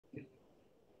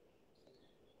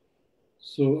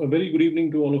So a very good evening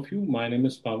to all of you. My name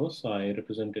is Pavas. I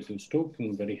represent Edustoke and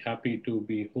I'm very happy to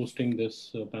be hosting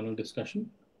this panel discussion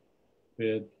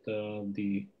with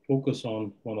the focus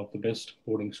on one of the best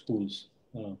boarding schools,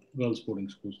 girls boarding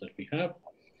schools that we have.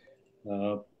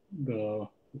 Uh,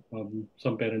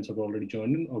 some parents have already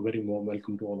joined in. A very warm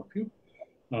welcome to all of you.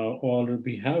 Or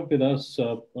we have with us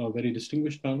a very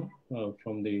distinguished panel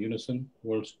from the Unison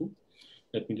World School.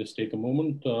 Let me just take a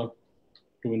moment to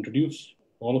introduce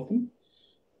all of them.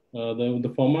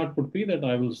 The format would be that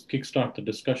I will kickstart the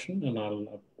discussion and I'll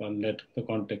let the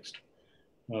context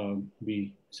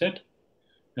be set,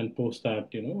 and post that,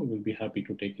 we'll be happy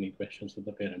to take any questions that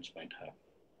the parents might have.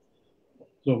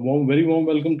 So very warm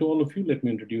welcome to all of you. Let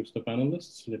me introduce the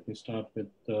panelists. Let me start with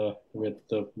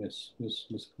Miss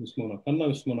Mona Khanna.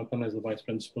 Miss Mona Khanna is the Vice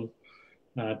Principal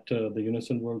at the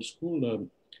Unison World School.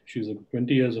 She's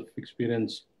 20 years of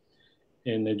experience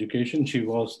in education. She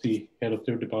was the head of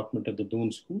their department at the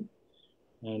Doon School,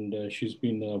 and she's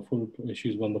won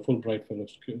the Fulbright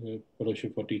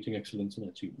Fellowship for Teaching Excellence and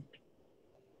Achievement.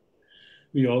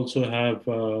 We also have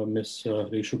Ms.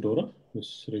 Reshu Dora.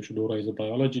 Ms. Reshu Dora is a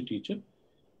biology teacher.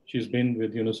 She's been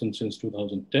with Unison since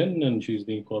 2010, and she's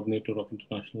the coordinator of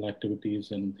international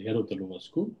activities and the head of the lower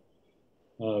school.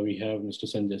 We have Mr.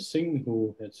 Sanjay Singh,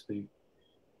 who heads the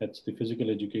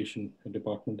physical education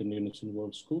department in Unison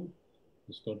World School.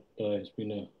 He's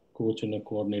been a coach and a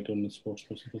coordinator in the sports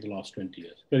person for the last 20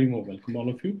 years. Very more welcome, all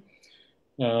of you.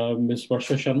 Ms.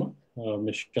 Varsha Sharma.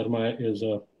 Ms.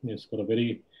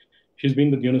 Sharma she's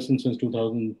been with Unison since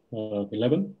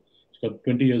 2011. She's got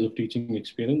 20 years of teaching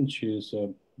experience. She's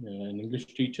an English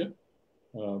teacher.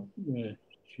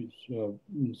 She's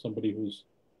somebody who's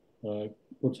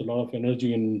puts a lot of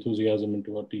energy and enthusiasm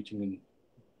into her teaching.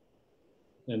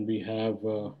 And we have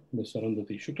Ms.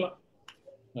 Arundhati Shukla.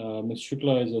 Ms.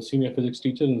 Shukla is a senior physics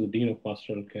teacher and the Dean of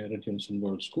Pastoral Care at Unison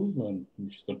World School. And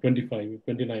she's got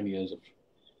 29 years of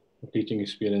teaching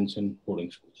experience in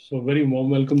boarding schools. So very warm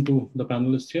welcome to the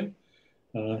panelists here.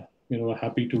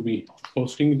 Happy to be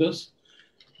hosting this.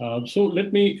 So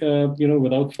let me,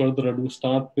 without further ado,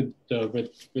 start with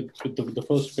the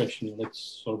first question.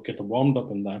 Let's sort of get warmed up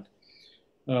in that.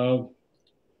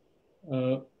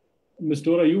 Ms.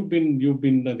 Dora, you've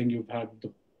been. I think you've had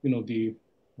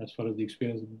as far as the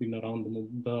experience, been around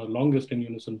the longest in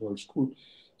Unison World School.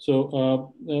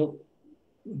 So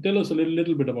tell us a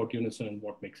little bit about Unison and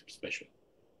what makes it special.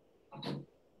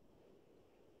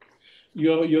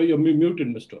 You're muted,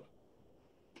 Ms. Dora.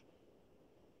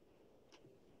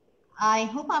 I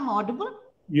hope I'm audible.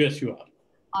 Yes, you are.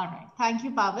 All right. Thank you,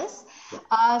 Pavas.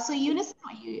 So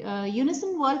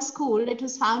Unison World School, it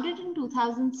was founded in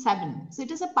 2007. So it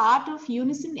is a part of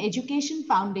Unison Education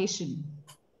Foundation.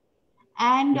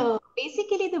 And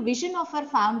basically the vision of our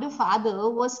founder father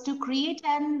was to create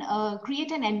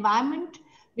an environment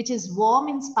which is warm,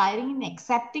 inspiring, and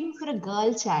accepting for a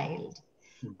girl child.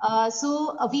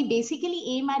 So we basically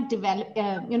aim at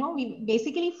we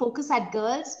basically focus at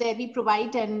girls, where we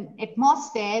provide an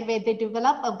atmosphere where they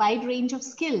develop a wide range of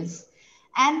skills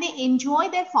and they enjoy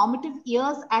their formative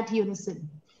years at Unison.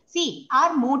 See,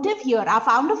 our motive here, our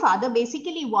founder father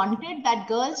basically wanted that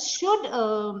girls should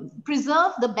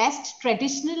preserve the best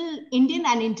traditional Indian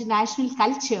and international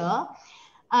culture.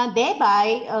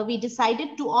 Thereby, we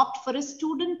decided to opt for a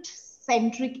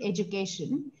student-centric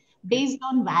education based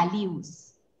on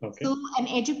values. Okay. So an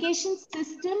education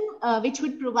system which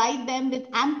would provide them with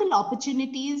ample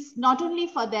opportunities, not only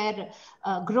for their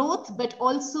growth, but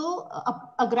also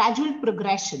a gradual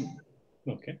progression.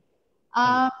 Okay.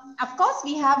 Of course,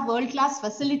 we have world-class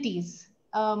facilities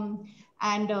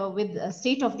and with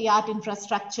state-of-the-art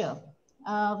infrastructure.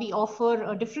 We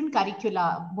offer different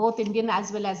curricula, both Indian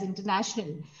as well as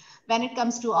international. When it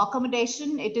comes to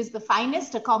accommodation, it is the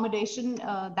finest accommodation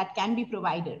that can be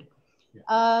provided.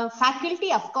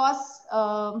 Faculty, of course,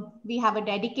 we have a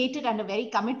dedicated and a very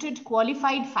committed,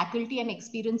 qualified faculty and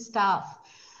experienced staff.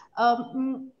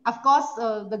 Of course,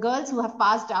 the girls who have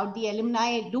passed out, the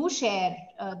alumni do share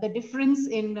the difference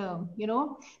in,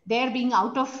 their being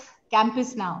out of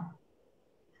campus now.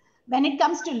 When it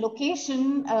comes to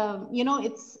location,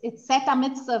 it's set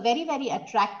amidst a very, very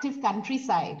attractive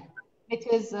countryside, which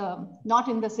is not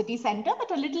in the city center,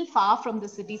 but a little far from the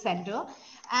city center.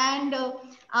 And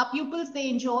our pupils, they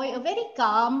enjoy a very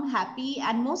calm, happy,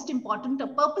 and most important, a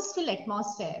purposeful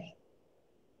atmosphere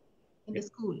in the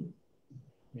school.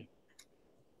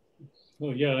 Oh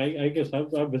yeah, I guess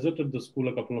I've visited the school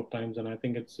a couple of times, and I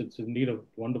think it's indeed a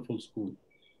wonderful school.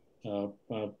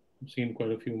 I've seen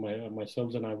quite a few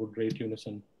myself, and I would rate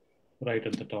Unison right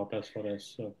at the top as far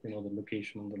as the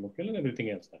location, the local, and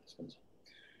everything else that's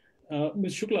concerned.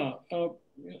 Ms. Shukla,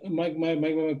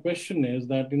 my question is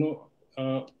that,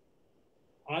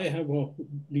 I have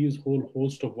these whole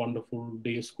host of wonderful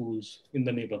day schools in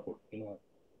the neighborhood,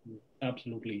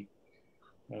 absolutely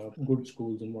good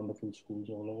schools and wonderful schools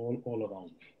all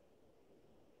around me.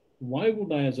 Why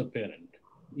would I, as a parent,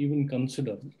 even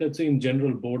consider, let's say in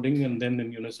general boarding and then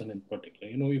in Unison in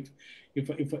particular,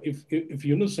 if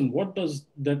Unison, what does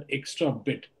that extra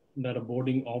bit that a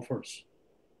boarding offers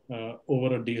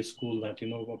over a day school that,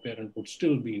 a parent would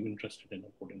still be interested in a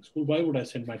boarding school? Why would I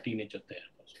send my teenager there?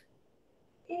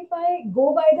 If I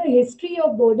go by the history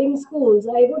of boarding schools,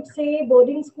 I would say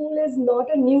boarding school is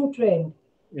not a new trend.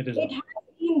 It is It not. has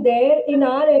been there in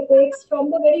our epics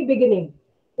from the very beginning.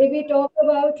 If we talk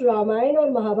about Ramayana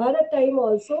or Mahabharata time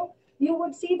also, you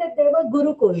would see that there were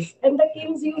gurukuls and the Yeah.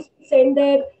 kings used to send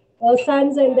their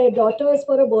sons and their daughters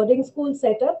for a boarding school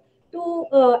setup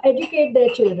to educate their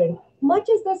children. Much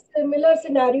is the similar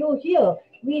scenario here.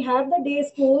 We have the day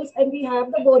schools and we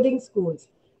have the boarding schools.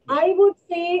 Yeah. I would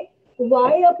say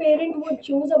why a parent would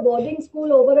choose a boarding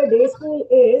school over a day school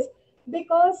is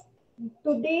because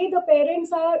today the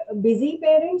parents are busy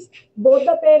parents, both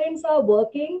the parents are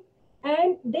working,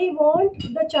 and they want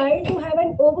the child to have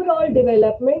an overall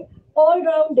development, all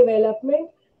round development,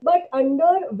 but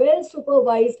under well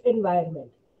supervised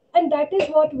environment. And that is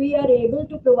what we are able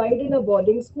to provide in a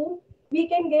boarding school. We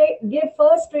can give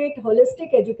first rate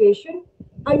holistic education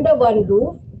under one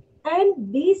roof,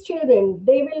 and these children,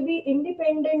 they will be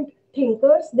independent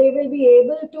thinkers, they will be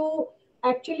able to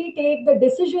actually take the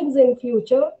decisions in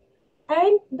future.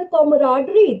 And the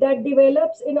camaraderie that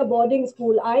develops in a boarding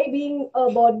school, I being a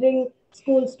boarding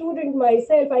school student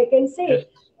myself, I can say Yes.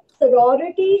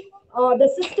 sorority or the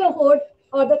sisterhood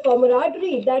or the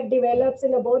camaraderie that develops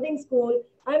in a boarding school,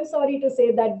 I'm sorry to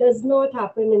say that does not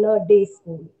happen in a day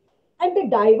school. And the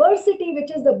diversity,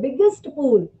 which is the biggest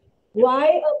pool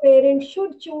why a parent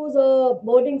should choose a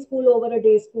boarding school over a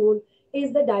day school,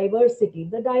 is the diversity.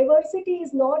 The diversity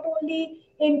is not only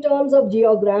in terms of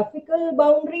geographical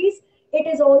boundaries, it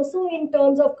is also in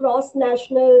terms of cross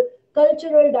national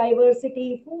cultural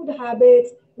diversity, food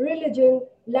habits, religion,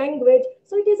 language.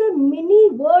 So it is a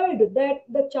mini world that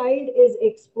the child is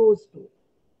exposed to.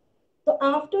 So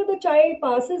after the child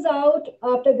passes out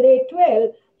after grade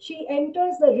 12, she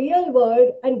enters the real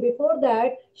world, and before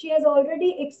that, she has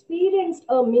already experienced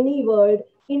a mini world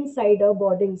inside a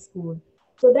boarding school.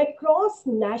 So that cross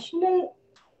national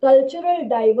cultural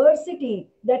diversity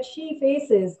that she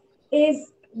faces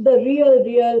is the real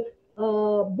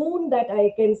boon that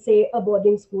I can say a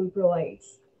boarding school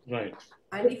provides. Right.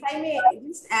 And if I may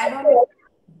just add on,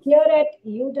 Here at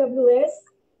UWS,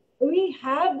 we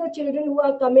have the children who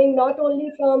are coming not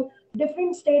only from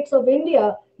different states of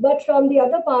India, but from the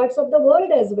other parts of the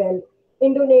world as well.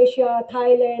 Indonesia,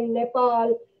 Thailand,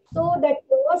 Nepal. So that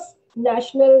cross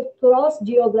national, cross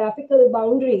geographical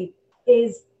boundary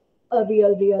is a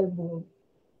real boon,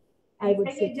 I if would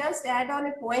I may say. just add on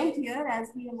a point here, as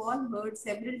we have all heard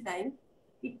several times,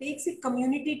 it takes a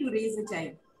community to raise a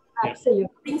child. Absolutely.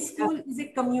 Boarding school is a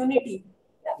community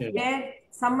Yeah. where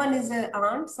someone is an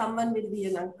aunt, someone will be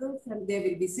an uncle, and there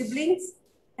will be siblings.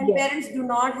 And Yes. parents do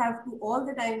not have to all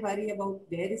the time worry about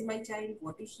where is my child,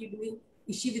 what is she doing,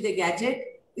 is she with a gadget,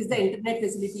 is the internet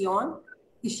facility on,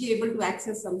 is she able to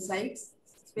access some sites,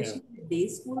 especially with day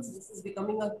schools. This is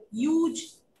becoming a huge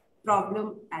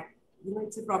problem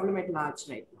it's a problem at large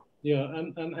right now. Yeah,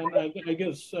 and I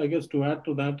guess to add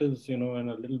to that is, and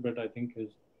a little bit I think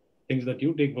is things that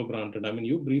you take for granted. I mean,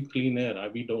 you breathe clean air.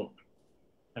 We don't.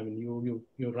 I mean,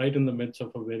 you're right in the midst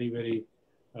of a very, very,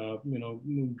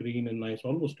 green and nice,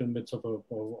 almost in the midst of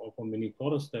a mini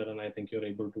forest there, and I think you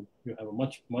have a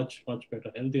much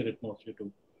better, healthier atmosphere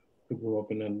to grow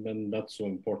up in, and that's so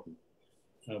important.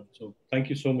 So thank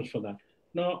you so much for that.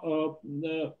 Now,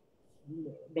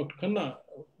 Dr. Khanna,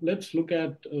 let's look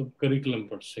at curriculum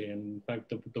per se, and in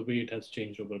fact, the way it has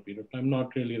changed over a period of time. I'm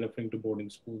not really referring to boarding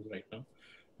schools right now,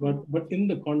 but in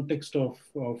the context of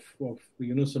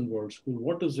Unison World School,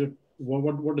 what is it?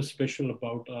 What is special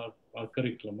about our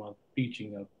curriculum, our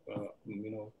teaching?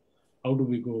 How do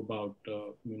we go about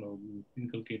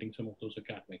inculcating some of those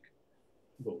academic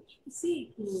goals?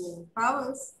 See,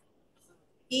 powers,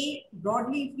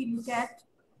 broadly, if we look at,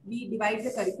 we divide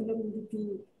the curriculum into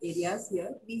two areas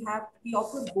here. We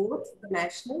offer both the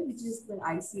national, which is the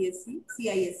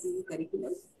CISE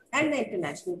curriculum, and the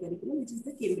international curriculum, which is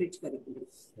the Cambridge curriculum.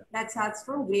 Yeah. That starts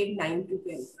from grade 9 to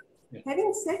 12. Yeah.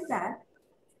 Having said that,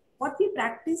 what we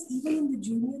practice even in the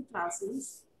junior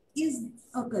classes is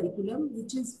a curriculum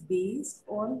which is based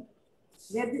on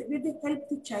where they help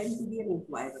the child to be an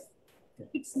inquirer. Yeah.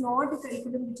 It's not a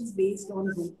curriculum which is based on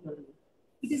rote learning.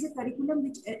 It is a curriculum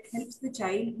which helps the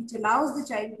child, which allows the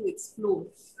child to explore.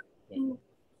 To,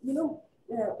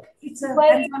 it's a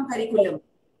hands-on curriculum.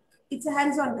 It's a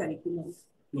hands-on curriculum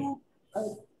to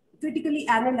critically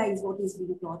analyze what is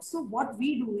being taught. So what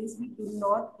we do is we do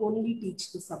not only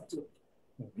teach the subject.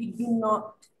 We do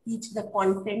not teach the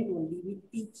content only. We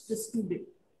teach the student.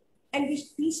 And we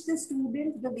teach the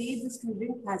student the way the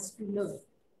student has to learn.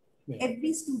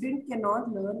 Every student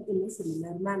cannot learn in a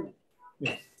similar manner.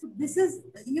 So this is,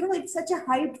 it's such a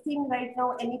hyped thing right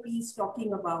now. NEP is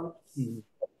talking about.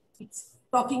 It's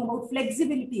talking about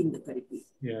flexibility in the curriculum.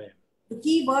 The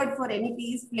key word for NEP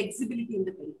is flexibility in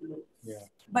the curriculum.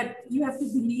 But you have to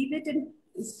believe it and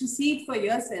to see it for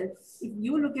yourself. If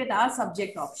you look at our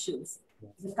subject options,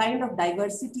 the kind of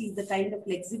diversity, the kind of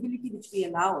flexibility which we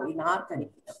allow in our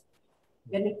curriculum.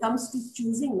 When it comes to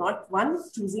choosing, not one,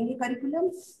 choosing a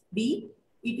curriculum, B,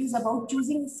 it is about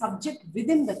choosing a subject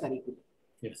within the curriculum.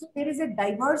 So there is a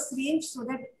diverse range so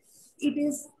that it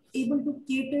is able to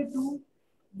cater to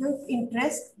the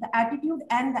interest, the attitude,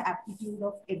 and the aptitude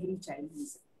of every child who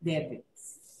is there with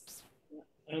us.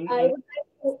 I would like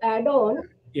to add on.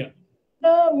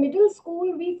 The middle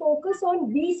school, we focus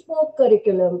on bespoke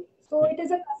curriculum. So it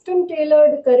is a custom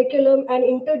tailored curriculum and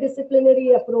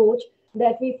interdisciplinary approach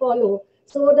that we follow.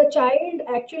 So the child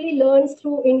actually learns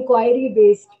through inquiry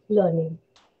based learning.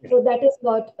 So that is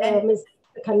what Ms.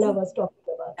 Khanna was talking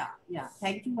about.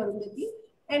 Thank you, Arundhati.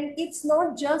 And it's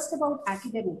not just about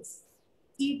academics.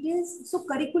 It is, so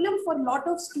curriculum for a lot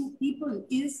of people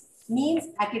means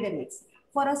academics.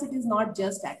 For us, it is not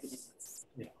just academics.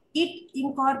 It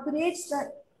incorporates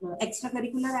the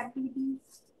extracurricular activities,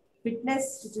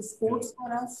 fitness, which is sports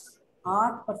for us,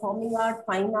 art, performing art,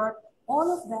 fine art,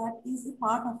 all of that is a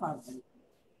part of our curriculum.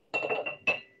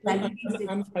 And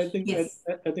I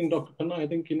think, Dr. Khanna, I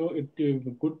think, a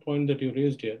good point that you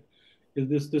raised here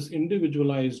is this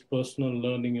individualized personal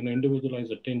learning and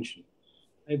individualized attention.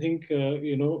 I think,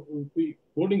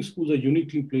 boarding schools are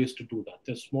uniquely placed to do that.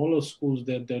 They're smaller schools,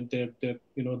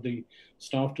 the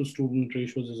staff to student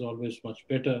ratios is always much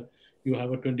better. You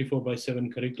have a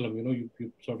 24/7 curriculum,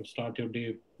 you sort of start your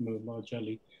day much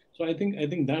early. So I think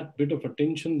that bit of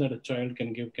attention that a child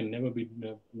can give can never be,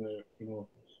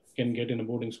 can get in a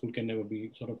boarding school can never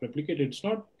be sort of replicated. It's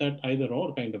not that either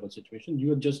or kind of a situation.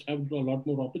 You just have a lot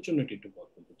more opportunity to work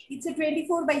with it. It's a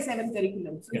 24/7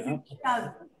 curriculum. So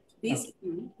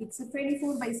basically, it's a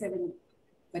 24/7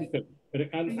 curriculum.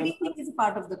 And everything is a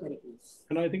part of the curriculum.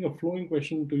 And I think a flowing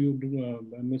question to you,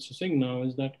 Mr. Singh, now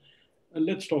is that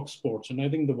let's talk sports. And I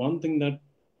think the one thing that,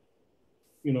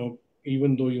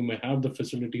 even though you may have the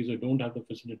facilities or don't have the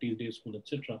facilities, day school,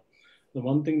 etc., the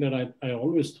one thing that I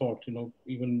always thought,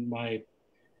 even my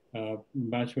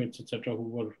batchmates, etc.,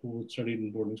 who studied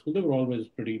in boarding school, they were always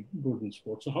pretty good in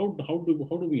sports. So how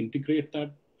do we integrate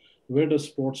that? Where does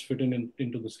sports fit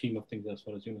into the scheme of things as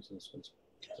far as UNISON is concerned?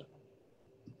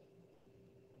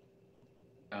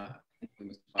 Thank you,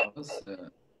 Mr. Papas.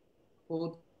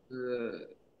 Sport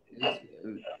is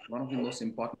one of the most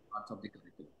important parts of the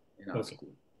curriculum in our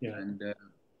school. And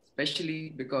especially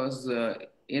because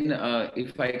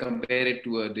if I compare it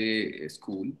to a day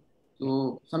school,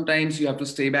 so sometimes you have to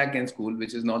stay back in school,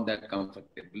 which is not that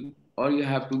comfortable, or you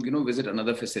have to, visit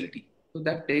another facility. So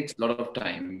that takes a lot of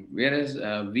time. Whereas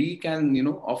we can,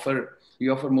 offer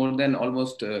more than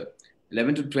almost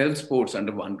 11 to 12 sports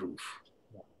under one roof.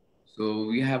 So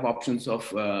we have options of,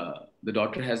 the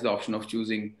daughter has the option of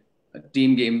choosing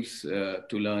team games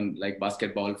to learn, like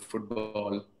basketball,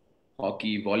 football,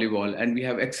 hockey, volleyball, and we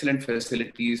have excellent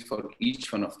facilities for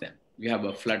each one of them. We have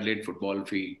a floodlit football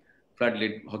field,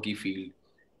 floodlit hockey field,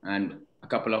 and a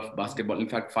couple of basketball, in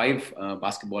fact, 5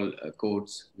 basketball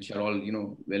courts, which are all,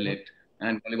 well lit,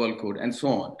 and volleyball court, and so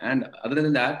on. And other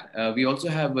than that, we also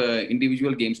have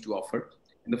individual games to offer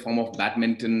in the form of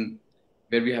badminton,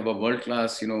 where we have a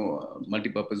world-class,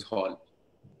 multi-purpose hall,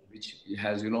 which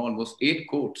has, almost 8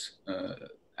 courts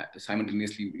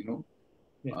simultaneously,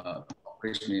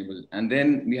 operational. And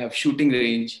then we have shooting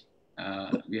range,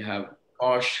 we have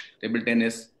squash, table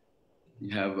tennis, we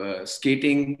have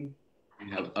skating, we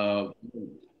have a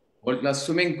world-class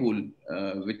swimming pool,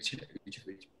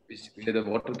 where the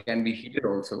water can be heated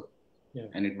also,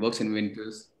 and it works in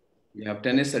winters. We have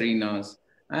tennis arenas.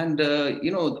 And,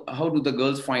 how do the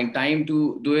girls find time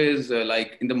to do is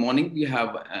like in the morning, we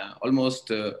have almost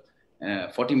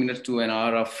 40 minutes to an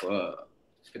hour of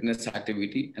fitness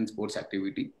activity and sports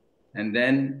activity. And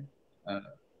then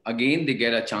again, they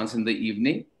get a chance in the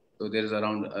evening. So there's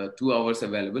around 2 hours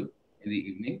available in the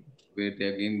evening where they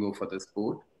again go for the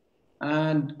sport.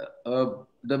 And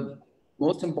the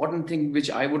most important thing which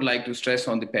I would like to stress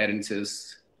on the parents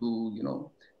is to,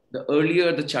 the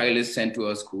earlier the child is sent to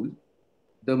a school,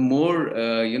 the more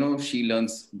she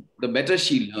learns, the better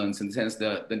she learns, in the sense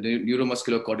the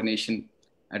neuromuscular coordination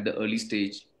at the early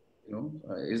stage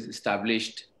is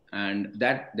established, and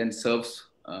that then serves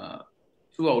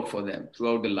throughout for them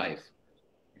throughout the life.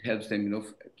 It helps them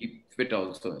keep fit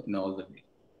also in all the way.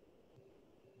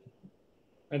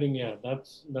 I think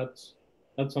that's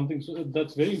something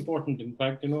that's very important. In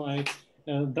fact,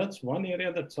 that's one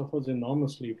area that suffers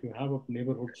enormously. If you have a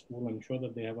neighborhood school, I'm sure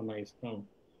that they have a nice ground,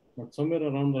 but somewhere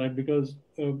around that, because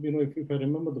if I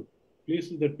remember the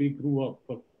places that we grew up,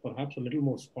 but perhaps a little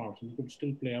more sparse, we could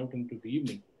still play out into the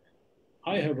evening.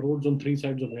 I have roads on three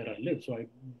sides of where I live, so I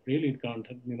really can't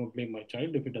blame my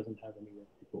child if it doesn't have anywhere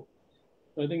to go.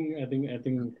 So I think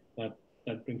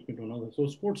that brings me to another. So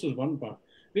sports is one part.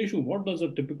 Reshu, what does a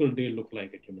typical day look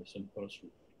like at Unison for a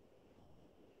student?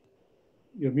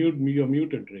 You're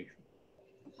muted, Reshu.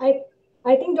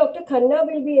 I think Dr. Khanna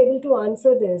will be able to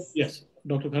answer this. Yes,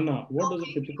 Dr. Khanna, what does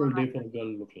a typical day for a girl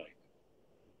look like?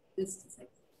 Just a second.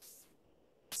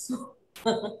 So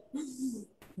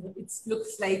it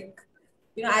looks like,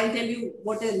 I'll tell you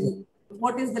what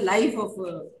is the life of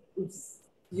a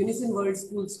Unison World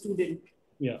School student.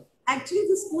 Yeah. Actually,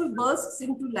 the school bursts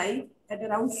into life at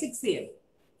around 6 a.m.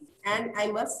 And I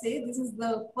must say, this is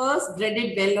the first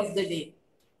dreaded bell of the day.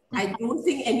 I don't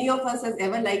think any of us has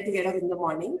ever liked to get up in the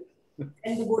morning.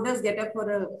 And the boarders get up for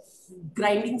a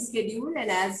grinding schedule. And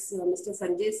as Mr.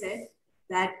 Sanjay said,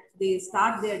 that they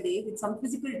start their day with some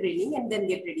physical training and then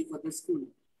get ready for the school.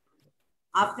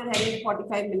 After having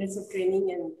 45 minutes of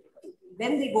training, and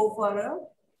then they go for a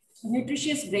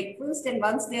nutritious breakfast. And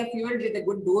once they are fueled with a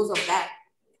good dose of that,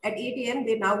 at 8 a.m.,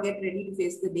 they now get ready to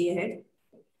face the day ahead.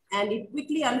 And it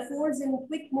quickly unfolds in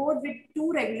quick mode with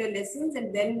 2 regular lessons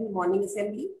and then morning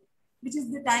assembly, which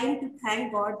is the time to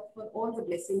thank God for all the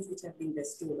blessings which have been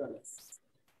bestowed on us.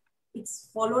 It's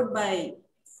followed by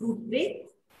fruit break.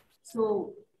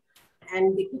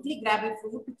 And they quickly grab a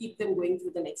fruit to keep them going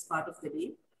through the next part of the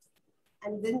day.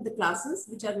 And then the classes,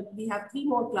 we have 3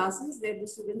 more classes where the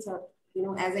students are,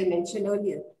 as I mentioned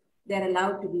earlier, they're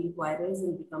allowed to be inquirers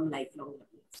and become lifelong learners.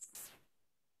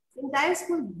 The entire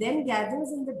school then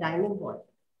gathers in the dining hall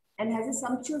and has a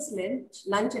sumptuous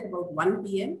lunch at about 1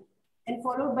 p.m. and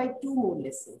followed by 2 more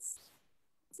lessons.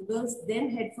 So girls then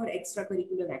head for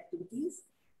extracurricular activities.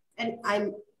 And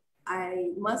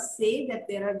I must say that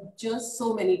there are just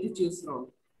so many to choose from.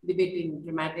 Debating,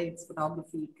 dramatics,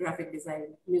 photography, graphic design,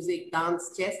 music,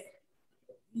 dance, chess.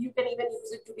 You can even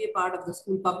use it to be a part of the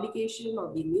school publication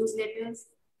or the newsletters.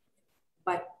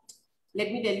 But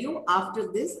let me tell you,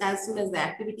 after this, as soon as the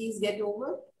activities get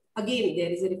over, again,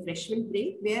 there is a refreshment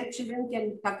break where children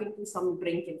can tuck into some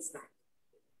drink and snack.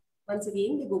 Once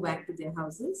again, they go back to their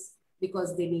houses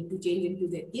because they need to change into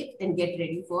their kit and get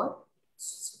ready for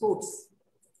sports.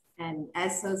 And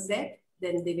as Sir said,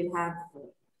 then they will have,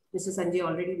 Mr. Sanjay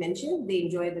already mentioned, they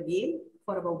enjoy the game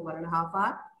for about 1.5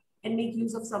 hours and make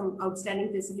use of some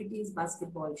outstanding facilities,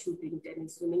 basketball, shooting,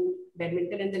 tennis, swimming,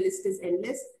 badminton, and the list is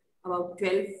endless, about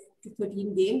 12 to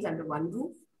 13 games under one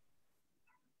roof.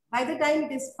 By the time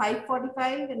it is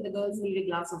 5:45 and the girls need a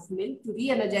glass of milk to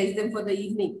re-energize them for the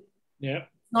evening. Yeah.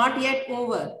 Not yet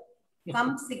over.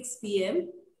 Come 6 p.m.,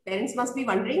 parents must be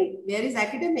wondering, where is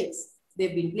academics?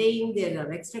 They've been playing, there are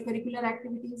extracurricular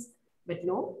activities, but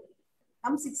no.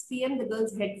 Come 6 p.m., the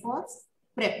girls head for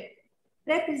prep.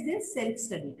 Prep is their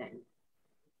self-study time.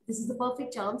 This is the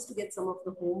perfect chance to get some of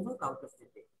the homework out of the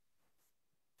day.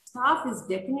 Staff is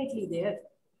definitely there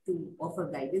to offer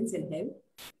guidance and help,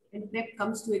 and prep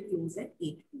comes to a close at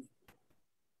 8 p.m.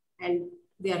 And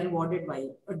they are rewarded by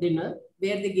a dinner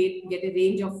where they get a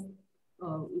range of,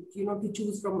 to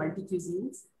choose from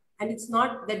multi-cuisines. And it's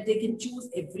not that they can choose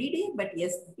every day, but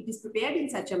yes, it is prepared in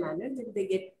such a manner that they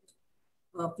get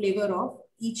a flavor of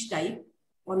each type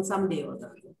on some day or the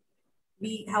other.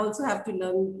 We also have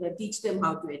to teach them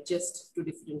how to adjust to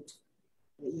different,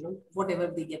 whatever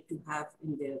they get to have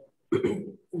in their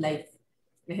life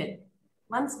ahead.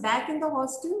 Once back in the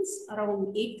hostels,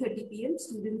 around 8:30 p.m.,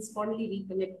 students fondly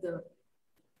recollect the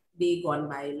day gone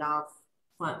by, laugh,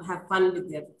 have fun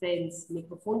with their friends, make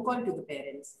a phone call to the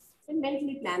parents, and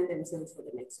mentally plan themselves for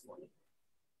the next morning.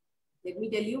 Let me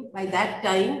tell you, by that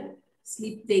time,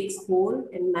 sleep takes hold,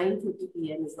 and 9:30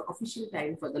 p.m. is the official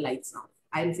time for the lights off.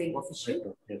 I am saying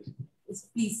official. Yes. It's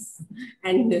peace.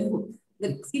 And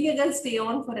the senior girls stay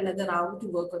on for another hour to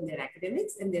work on their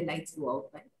academics, and their lights go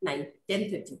out by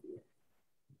 10:30 p.m.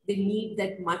 They need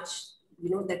that much,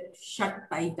 that shut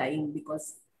by time,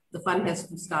 because the fun has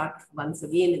to start once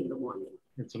again in the morning.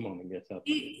 It's a morning, yes.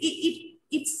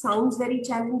 It sounds very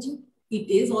challenging. It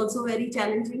is also very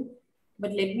challenging,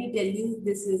 But let me tell you,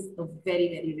 this is a very,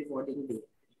 very rewarding day.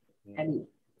 And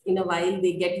in a while,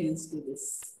 they get used to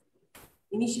this.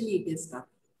 Initially, it is tough.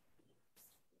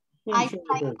 I'd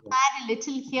like to add a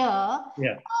little here.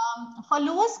 Yeah. For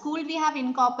lower school, we have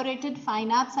incorporated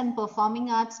fine arts and performing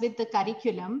arts with the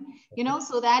curriculum, you know,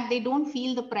 so that they don't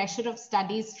feel the pressure of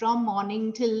studies from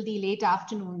morning till the late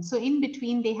afternoon. So in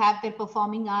between, they have their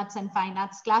performing arts and fine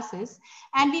arts classes.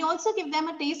 And we also give them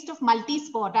a taste of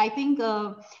multi-sport. I think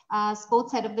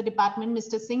sports head of the department,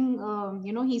 Mr. Singh,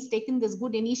 you know, he's taken this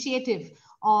good initiative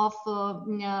of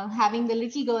having the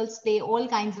little girls play all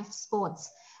kinds of sports.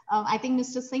 I think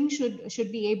Mr. Singh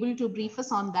should be able to brief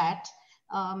us on that.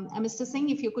 Mr. Singh,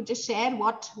 if you could just share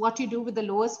what you do with the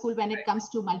lower school when it comes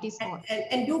to multi-sport.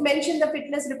 And do mention the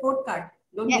fitness report card.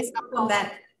 Don't miss out on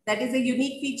that. That is a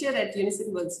unique feature at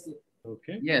Unison World School.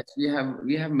 Okay. Yes, we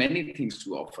have many things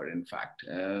to offer. In fact,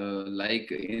 like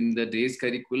in the day's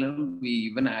curriculum, we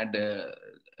even add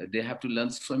they have to learn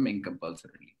swimming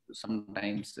compulsorily.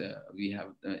 Sometimes we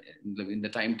have in the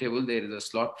timetable there is a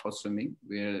slot for swimming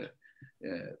where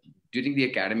during the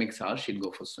academics hour she'll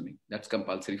go for swimming. That's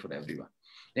compulsory for everyone.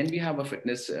 Then we have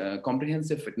a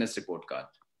comprehensive fitness report card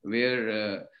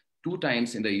where 2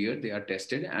 times in the year they are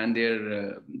tested, and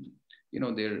their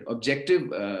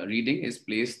objective reading is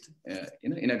placed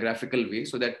in a graphical way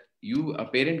so that a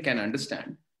parent can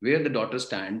understand where the daughter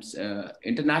stands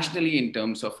internationally in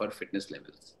terms of her fitness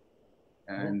levels.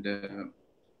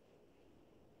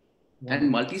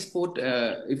 And multi-sport,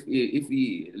 if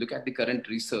we look at the current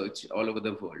research all over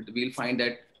the world, we'll find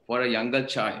that for a younger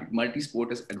child,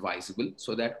 multi-sport is advisable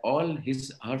so that all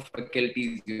her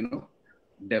faculties,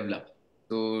 develop.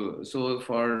 So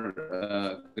for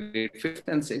grade 5th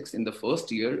and 6th, in the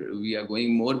first year, we are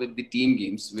going more with the team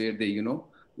games where they,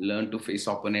 learn to face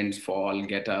opponents, fall,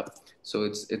 get up. So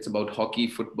it's about hockey,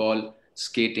 football,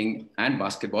 skating, and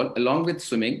basketball, along with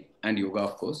swimming and yoga,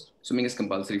 of course. Swimming is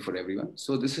compulsory for everyone.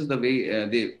 So this is the way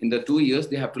in the 2 years,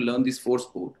 they have to learn these 4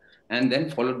 sports, and then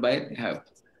followed by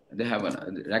they have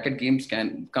racket games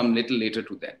can come little later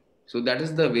to them. So that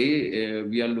is the way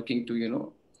we are looking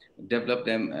to, develop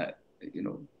them, a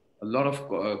lot of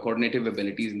coordinative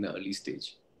abilities in the early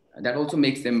stage. And that also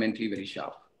makes them mentally very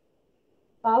sharp.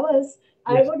 Powers,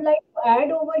 I would like to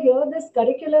add over here this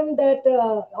curriculum that,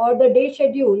 or the day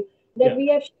schedule that we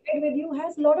have shared with you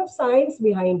has a lot of science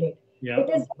behind it. It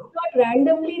is not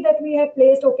randomly that we have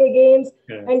placed, games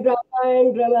and drama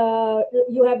and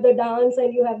you have the dance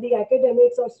and you have the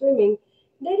academics or swimming.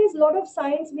 There is a lot of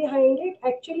science behind it.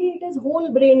 Actually, it is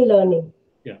whole brain learning.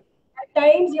 At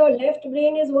times, your left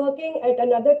brain is working. At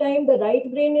another time, the right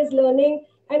brain is learning.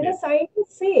 And the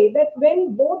scientists say that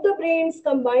when both the brains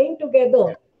combine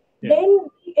together, then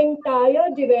the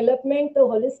entire development, the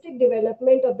holistic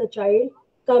development of the child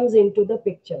comes into the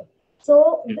picture.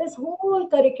 So this whole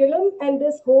curriculum and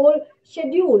this whole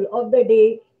schedule of the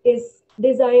day is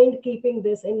designed keeping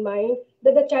this in mind,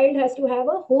 that the child has to have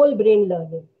a whole brain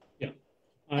learning.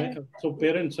 So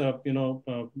parents, some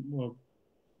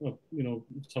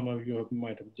of you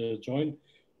might have just joined.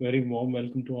 Very warm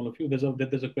welcome to all of you.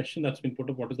 There's a question that's been put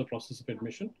up. What is the process of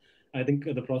admission? I think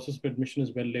the process of admission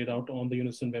is well laid out on the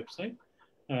Unison website.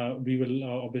 We will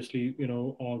obviously,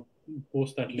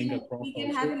 post that link across. We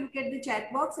can have a look at the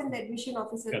chat box, and the admission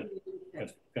officer will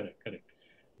Correct.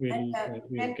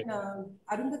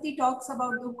 Arundhati talks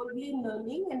about the whole brain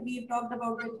learning, and we've talked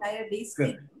about the entire day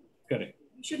schedule. Correct.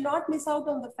 We should not miss out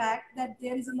on the fact that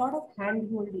there is a lot of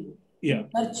hand-holding,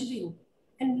 nurturing,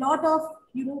 and lot of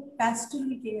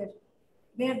pastoral care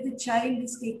where the child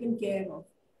is taken care of.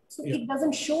 So it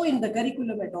doesn't show in the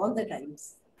curriculum at all the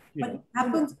times, but it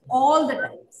happens all the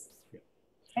times.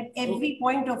 At every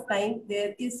point of time,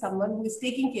 there is someone who is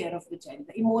taking care of the child.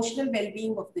 The emotional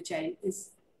well-being of the child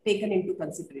is taken into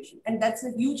consideration, and that's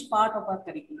a huge part of our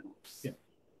curriculum.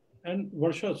 And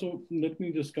Varsha, so let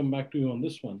me just come back to you on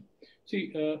this one.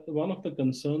 See, one of the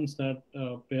concerns that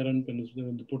parent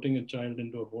when putting a child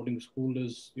into a boarding school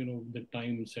is, the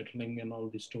time settling and all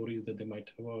the stories that they might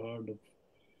have heard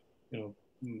of,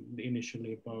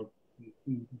 initially about.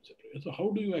 So how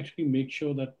do you actually make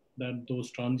sure that those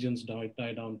transients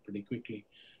die down pretty quickly?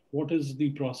 What is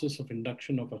the process of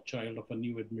induction of a child, of a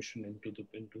new admission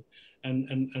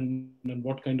and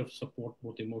what kind of support,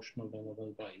 both emotional and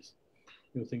otherwise,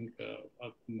 you think a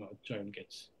child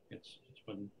gets?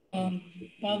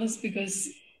 Powers, because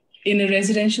in a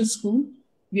residential school,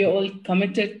 we are all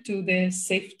committed to their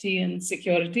safety and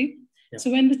security. So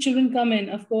when the children come in,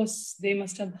 of course, they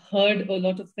must have heard a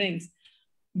lot of things.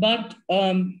 But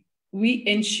we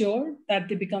ensure that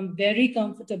they become very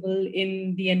comfortable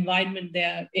in the environment they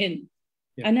are in,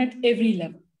 and at every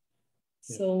level.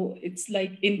 So it's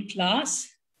like in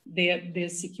class, they're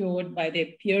secured by their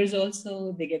peers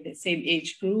also. They get the same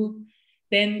age group.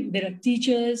 Then there are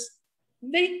teachers,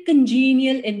 very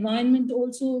congenial environment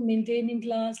also maintained in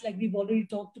class. Like we've already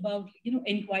talked about,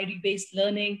 inquiry-based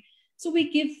learning. So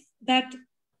we give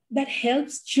that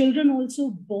helps children also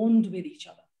bond with each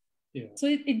other. Yeah. So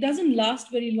it doesn't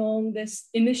last very long. This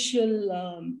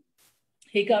initial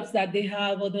hiccups that they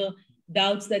have, or the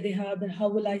doubts that they have, that how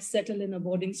will I settle in a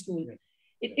boarding school? Yeah.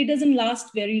 It doesn't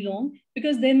last very long,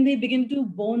 because then they begin to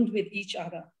bond with each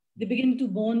other. They begin to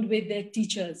bond with their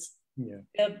teachers.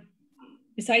 Yeah.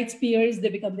 Besides peers, they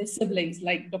become their siblings.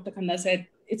 Like Dr. Khanna said,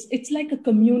 it's like a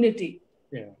community.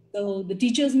 Yeah. So the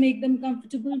teachers make them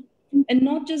comfortable. And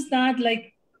not just that,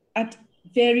 like at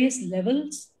various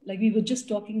levels, like we were just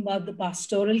talking about the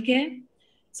pastoral care.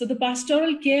 So the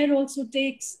pastoral care also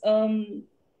takes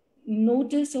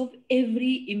notice of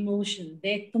every emotion.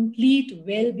 Their complete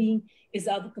well-being is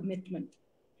our commitment.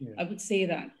 Yeah. I would say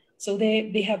that. So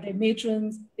they have their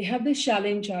matrons, they have their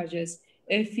chalet in charges.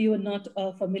 If you are not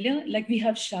familiar, like we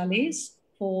have chalets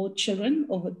for children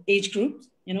of age groups,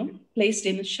 placed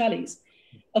in chalets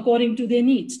according to their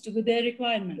needs, to their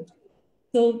requirement.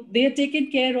 So they are taken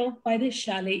care of by the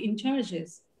chalet in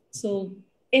charges. So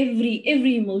every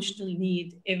emotional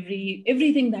need,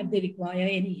 everything that they require,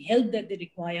 any help that they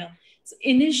require. So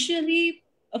initially,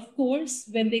 of course,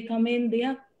 when they come in, they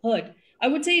are heard. I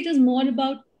would say it is more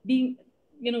about being,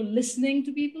 listening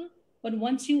to people. But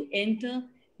once you enter,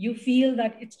 you feel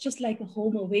that it's just like a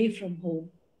home away from home,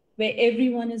 where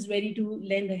everyone is ready to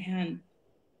lend a hand.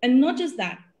 And not just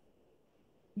that,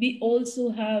 we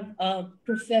also have a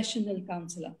professional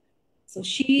counselor. So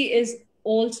she is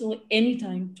also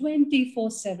anytime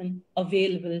 24/7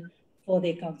 available for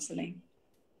their counseling.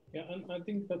 Yeah, and I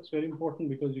think that's very important,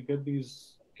 because you get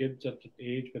these kids at the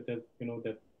age where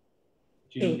they're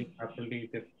changing rapidly,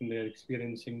 they're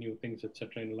experiencing new things,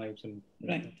 etc. in lives, and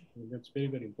right. That's very,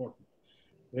 very important.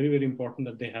 Very, very important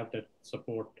that they have that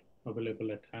support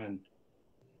available at hand.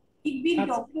 We've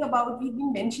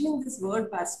been mentioning this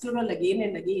word pastoral again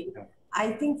and again. Yeah.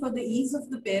 I think for the ease of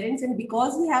the parents, and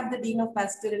because we have the Dean of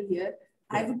Pastoral here,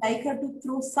 yeah. I would like her to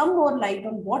throw some more light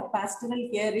on what pastoral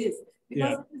care is,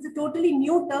 because it's a totally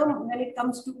new term when it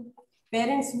comes to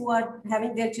parents who are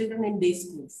having their children in day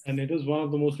schools. And it is one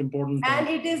of the most important. And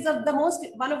it is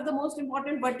one of the most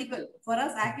important vertical for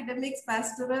us: academics,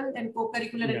 pastoral, and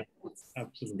co-curricular.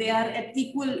 Absolutely. They are at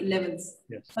equal levels.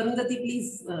 Yes. Arundhati,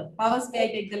 please, Pavas, may I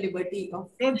take the liberty of?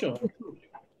 Sure.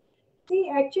 See,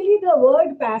 actually, the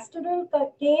word pastoral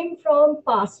came from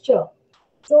pasture.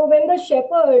 So when the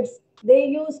shepherds, they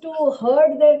used to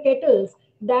herd their kettles,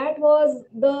 that was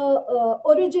the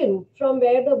origin from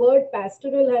where the word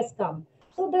pastoral has come.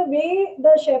 So the way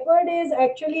the shepherd is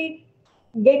actually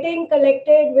getting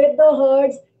collected with the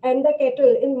herds and the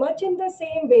cattle, in the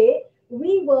same way,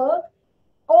 we work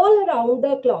all around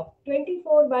the clock,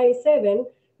 24/7.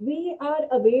 We are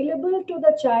available to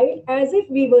the child as if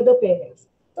we were the parents.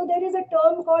 So there is a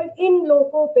term called in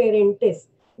loco parentis.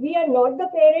 We are not the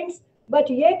parents, but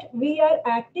yet we are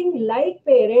acting like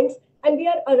parents, and we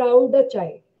are around the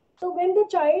child. So when the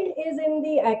child is in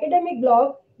the academic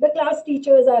block, the class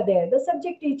teachers are there, the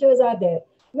subject teachers are there.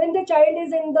 When the child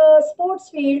is in the sports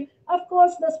field, of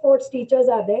course, the sports teachers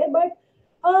are there, but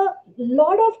a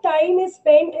lot of time is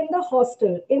spent in the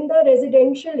hostel, in the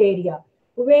residential area,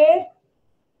 where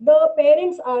the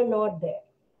parents are not there.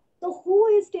 So who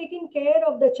is taking care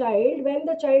of the child when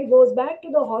the child goes back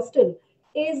to the hostel?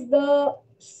 Is the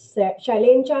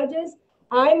chalet in charges.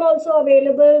 I'm also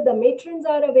available, the matrons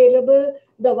are available,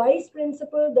 the vice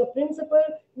principal, the principal.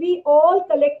 We all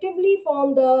collectively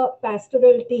form the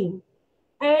pastoral team.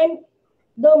 And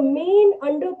the main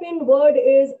underpin word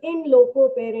is in loco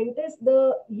parentis.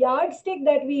 The yardstick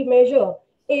that we measure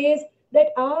is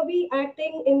that are we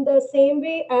acting in the same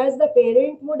way as the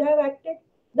parent would have acted?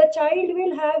 The child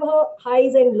will have her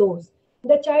highs and lows.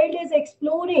 The child is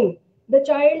exploring. The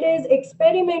child is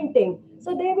experimenting.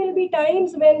 So there will be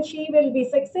times when she will be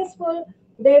successful.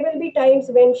 There will be times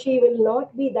when she will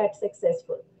not be that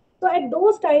successful. So at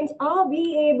those times, are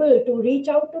we able to reach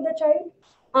out to the child?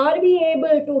 Are we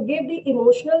able to give the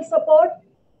emotional support?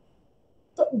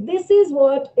 So this is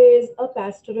what is a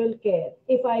pastoral care,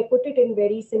 if I put it in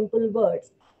very simple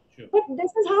words. Sure. But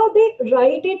this is how they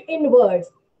write it in words.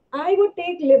 I would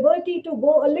take liberty to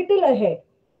go a little ahead.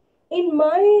 In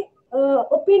my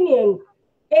opinion,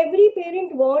 every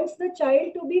parent wants the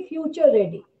child to be future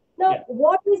ready. Now,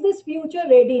 what is this future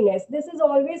readiness? This is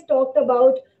always talked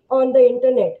about on the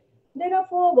internet. There are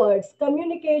 4 words: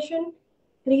 communication,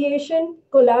 creation,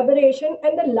 collaboration,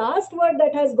 and the last word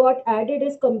that has got added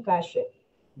is compassion.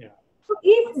 Yeah. So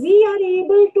if we are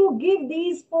able to give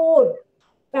these 4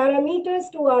 parameters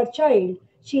to our child,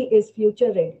 she is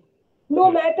future ready.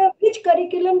 No matter which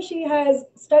curriculum she has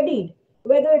studied,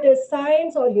 whether it is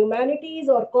science or humanities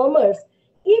or commerce,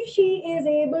 if she is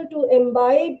able to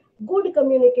imbibe good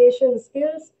communication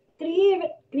skills,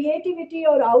 creativity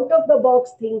or out of the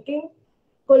box thinking,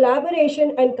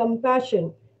 collaboration and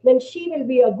compassion, then she will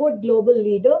be a good global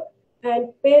leader,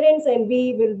 and parents and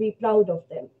we will be proud of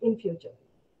them in future.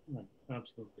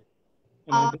 Absolutely.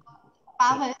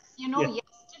 Pawas,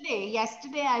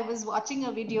 yesterday I was watching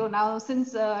a video now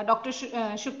since Dr.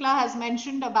 Shukla has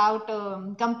mentioned about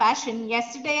compassion.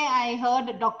 Yesterday I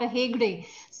heard Dr. Hegde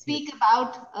speak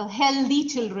about healthy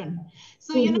children.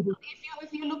 So,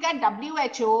 if you look at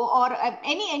WHO or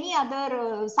any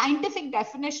other scientific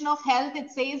definition of health,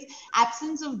 it says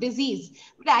absence of disease.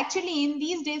 But actually in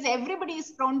these days, everybody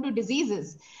is prone to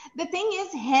diseases. The thing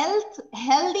is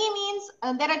healthy means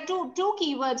there are two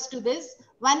keywords to this.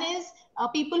 One is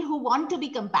people who want to be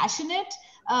compassionate.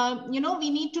 We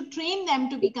need to train them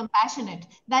to be compassionate.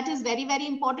 That is very, very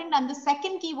important. And the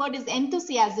second keyword is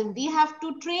enthusiasm. We have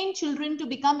to train children to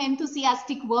become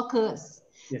enthusiastic workers.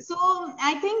 Yes. So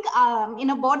I think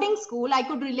in a boarding school, I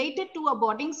could relate it to a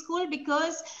boarding school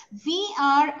because we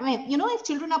are, if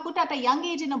children are put at a young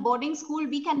age in a boarding school,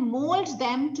 we can mold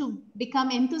them to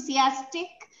become enthusiastic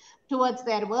towards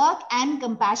their work and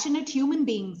compassionate human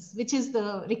beings, which is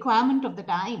the requirement of the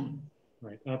time.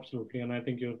 Right, absolutely. And I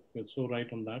think you're so right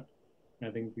on that. I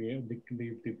think the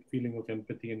feeling of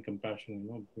empathy and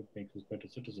compassion, it makes us better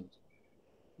citizens.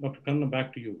 Dr. Khanna,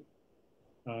 back to you.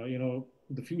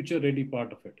 The future ready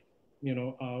part of it,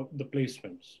 the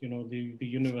placements, the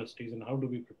universities, and how do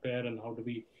we prepare and how do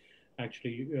we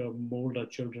actually mold our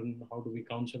children? How do we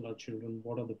counsel our children?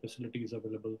 What are the facilities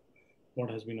available? What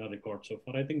has been our record so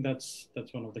far? I think that's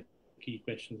one of the key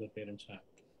questions that parents have.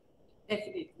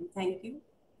 Definitely. Thank you.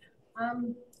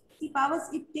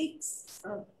 Pawas, it takes,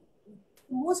 the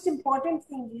most important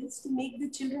thing is to make the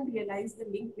children realize the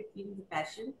link between the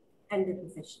passion and the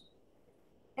profession.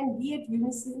 And we at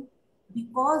Unison,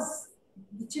 because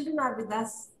the children are with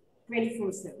us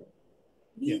 24/7,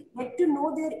 we get to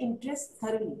know their interests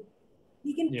thoroughly.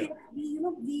 We can,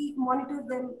 we monitor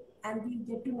them and we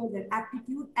get to know their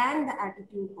aptitude and the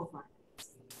attitude of our kids.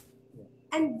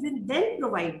 And we'll then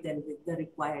provide them with the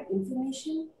required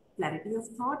information, clarity of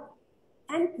thought,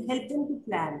 and help them to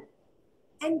plan.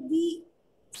 And we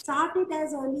start it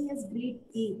as early as grade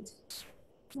 8.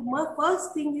 So my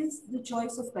first thing is the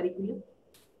choice of curriculum,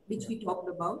 which we talked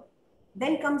about.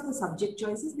 Then comes the subject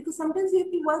choices, because sometimes we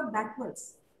have to work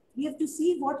backwards. We have to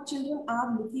see what children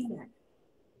are looking at.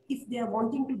 If they are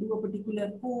wanting to do a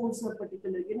particular course or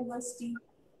particular university.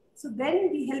 So then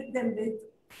we help them with,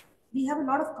 we have a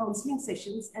lot of counseling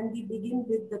sessions and we begin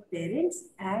with the parents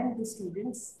and the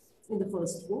students in the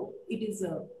first go. It is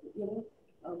a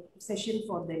session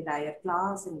for the entire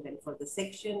class and then for the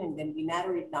section, and then we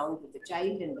narrow it down to the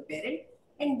child and the parent,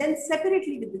 and then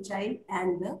separately with the child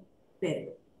and the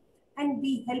parent. And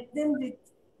we help them with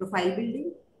profile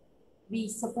building. We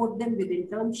support them with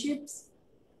internships.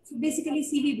 So basically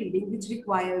CV building, which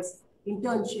requires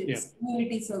internships,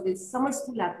 community service, summer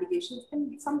school applications,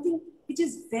 and something which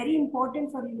is very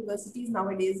important for universities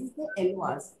nowadays is the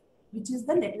LORs, which is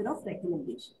the letter of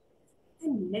recommendation.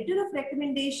 And letter of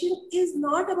recommendation is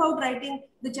not about writing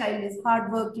the child is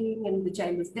hardworking and the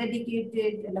child is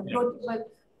dedicated and approachable.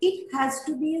 It has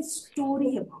to be a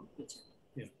story about the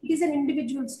child. It is an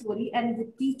individual story, and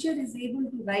the teacher is able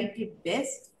to write it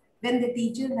best when the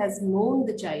teacher has known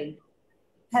the child,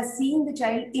 has seen the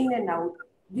child in and out,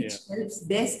 which helps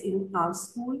best in our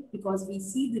school because we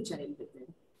see the child with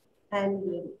them. And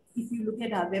if you look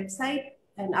at our website,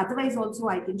 and otherwise also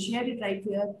I can share it right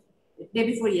here. Day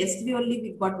before yesterday only,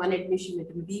 we've got one admission at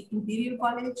Imperial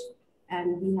College,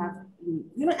 and we have,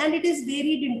 and it is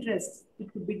varied interests.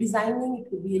 It could be designing, it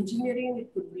could be engineering,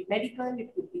 it could be medical,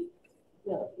 it could be,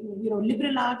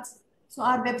 liberal arts. So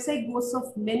our website boasts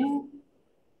of many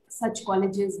such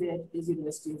colleges where it is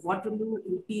University of Waterloo,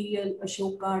 Imperial,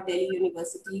 Ashoka, Delhi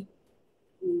University,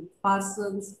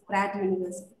 Parsons, Pratt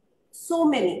University. So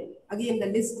many. Again, the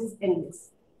list is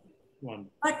endless.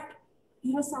 But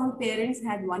some parents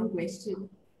had one question.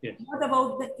 What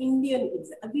about the Indian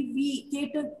exam? We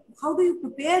cater, how do you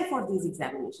prepare for these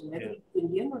examinations, whether it's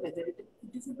Indian or whether it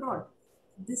is abroad?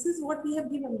 This is what we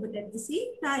have given, but at the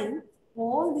same time,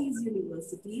 all these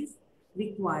universities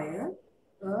require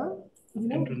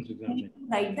entrance examination.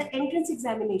 Write the entrance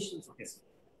examinations also.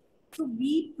 So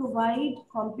we provide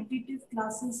competitive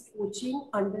classes coaching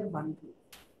under one roof.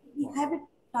 We have a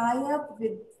tie-up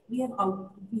with, we have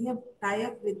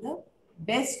tie-up with the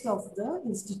best of the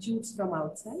institutes from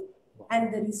outside,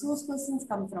 and the resource persons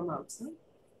come from outside.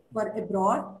 For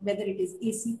abroad, whether it is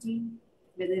ACT,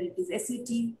 whether it is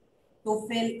SAT,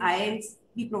 TOEFL, IELTS,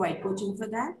 we provide coaching for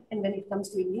that. And when it comes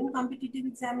to Indian competitive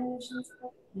examinations,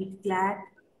 be it CLAT,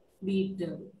 be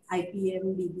it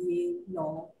IPM, DBA,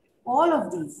 law, all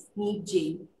of these, NEET,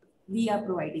 JEE, we are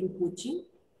providing coaching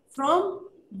from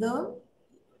the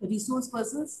resource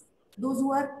persons, those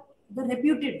who are the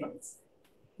reputed ones,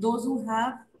 those who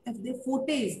have, if their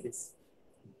forte is this.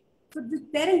 So the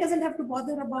parent doesn't have to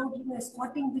bother about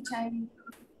escorting the child.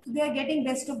 So they are getting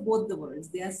best of both the worlds.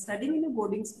 They are studying in a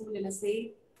boarding school in a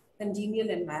safe, congenial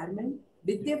environment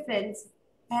with their friends,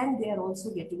 and they are also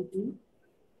getting to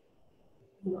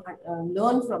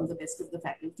learn from the best of the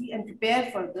faculty and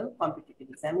prepare for the competitive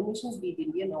examinations, be it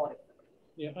Indian or abroad.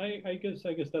 Yeah, I guess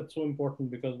that's so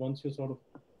important, because once you're sort of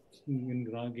in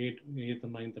grade 8th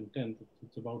and 9th and 10th,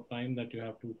 it's about time that you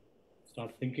have to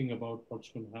start thinking about what's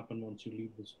going to happen once you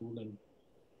leave the school.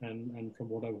 And from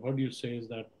what I've heard you say is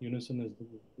that Unison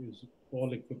is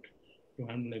all equipped to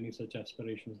handle any such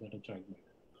aspirations that a child might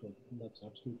have. So that's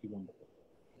absolutely wonderful.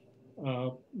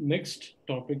 Next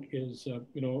topic is,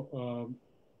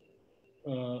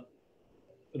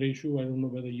 Reshu, I don't know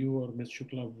whether you or Ms.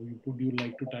 Shukla, would you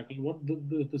like to tackle what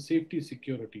the safety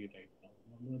security right now?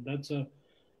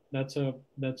 That's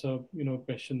a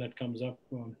question that comes up.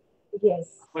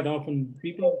 Yes. Quite often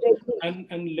people,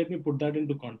 and let me put that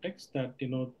into context that,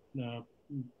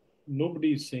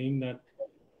 nobody is saying that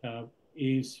A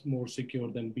is more secure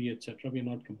than B, etc. We're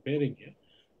not comparing here,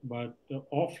 but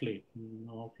off late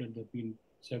there've been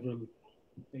several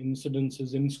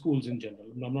incidences in schools in general.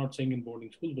 I'm not saying in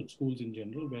boarding schools, but schools in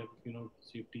general, where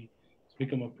safety has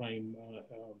become a prime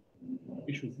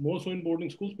issue. More so in boarding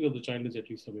schools, because the child is at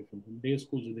least away from home. Day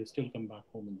schools, they still come back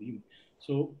home in the evening.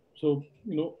 So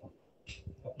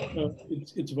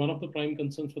it's one of the prime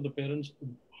concerns for the parents.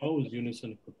 How is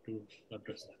Unison equipped to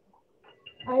address that?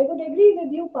 I would agree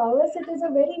with you, Pavas. It is a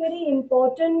very, very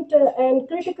important and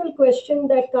critical question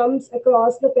that comes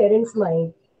across the parents'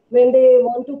 mind when they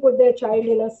want to put their child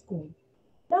in a school.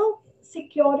 Now,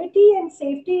 security and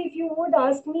safety, if you would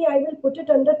ask me, I will put it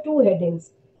under two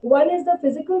headings. One is the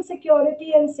physical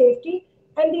security and safety,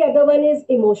 and the other one is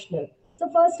emotional. So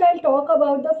first I'll talk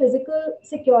about the physical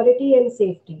security and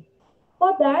safety.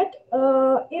 For that,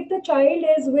 if the child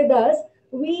is with us,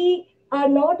 we are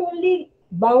not only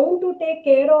bound to take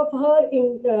care of her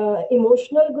in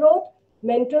emotional growth,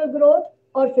 mental growth,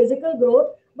 or physical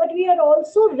growth, but we are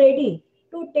also ready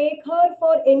to take her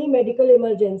for any medical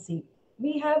emergency.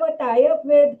 We have a tie-up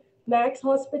with Max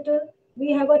Hospital.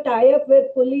 We have a tie-up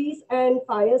with police and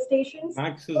fire stations.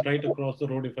 Max is right across the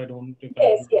road,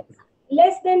 Yes.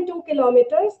 Less than 2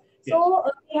 kilometers. Yes. So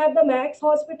we have the Max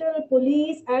Hospital,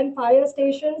 police and fire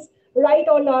stations right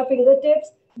on our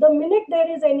fingertips. The minute there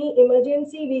is any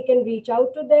emergency, we can reach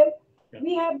out to them. Yeah.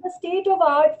 We have the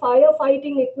state-of-art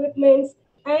firefighting equipments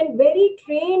and very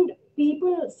trained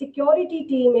people, security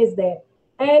team is there.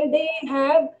 And they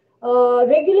have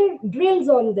regular drills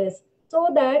on this, so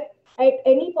that at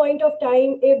any point of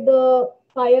time, if the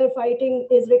firefighting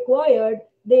is required,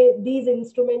 these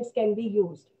instruments can be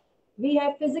used. We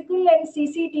have physical and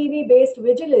CCTV based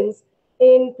vigilance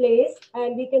in place,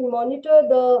 and we can monitor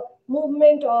the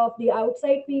movement of the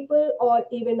outside people or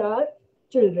even our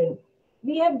children.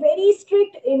 We have very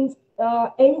strict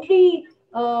entry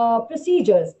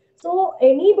procedures. So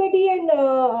anybody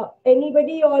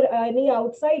or any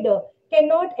outsider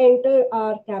cannot enter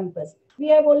our campus. We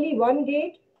have only one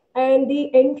gate, and the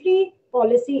entry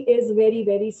policy is very,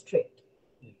 very strict.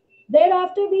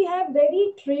 Thereafter, we have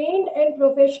very trained and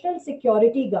professional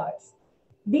security guards.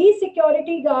 These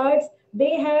security guards,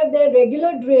 they have their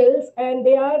regular drills, and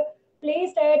they are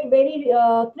placed at very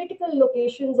critical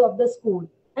locations of the school,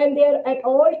 and they are at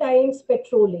all times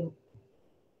patrolling.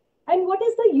 And what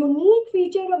is the unique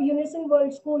feature of Unison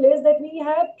World School is that we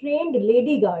have trained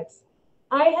lady guards.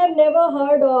 I have never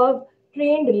heard of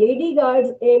trained lady guards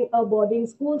in a boarding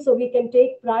school, so we can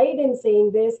take pride in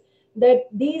saying this, that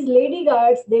these lady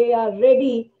guards, they are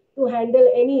ready to handle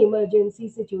any emergency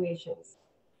situations.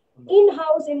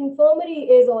 In-house infirmary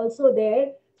is also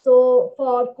there. So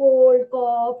for cold,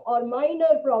 cough, or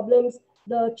minor problems,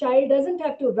 the child doesn't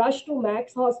have to rush to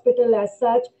Max Hospital as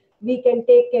such. We can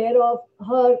take care of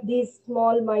her, these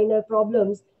small minor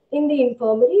problems. In the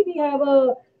infirmary, we have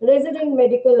a resident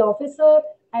medical officer,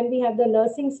 and we have the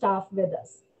nursing staff with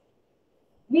us.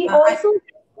 We also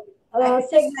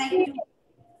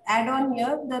add on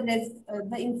here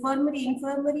the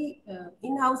infirmary,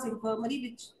 in-house infirmary,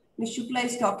 which Ms. Shukla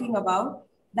is talking about,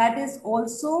 that is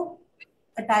also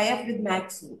a tie-up with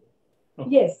Max.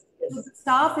 Yes, Yes. So the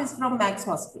staff is from Max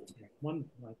Hospital. I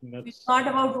think that's... It's not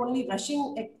about only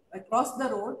rushing across the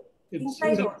road. It's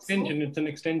an extension. It's an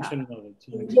extension of it.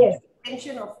 Yes.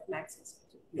 Extension of Max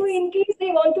Hospital. So in case they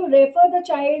want to refer the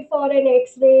child for an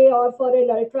X-ray or for an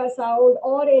ultrasound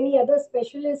or any other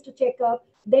specialist checkup,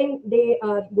 then they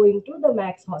are going to the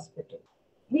Max Hospital.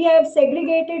 We have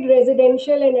segregated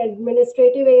residential and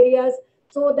administrative areas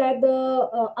so that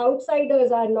the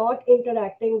outsiders are not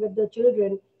interacting with the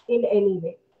children in any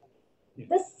way. Yeah.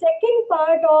 The second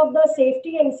part of the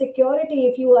safety and security,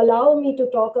 if you allow me to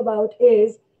talk about,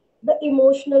 is the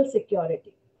emotional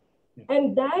security. Yeah.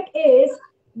 And that is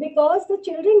because the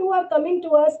children who are coming to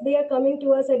us, they are coming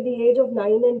to us at the age of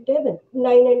 9 and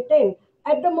 10,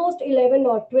 at the most 11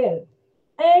 or 12.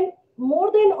 And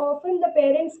more than often, the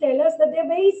parents tell us that they're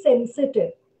very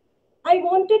sensitive. I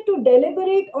wanted to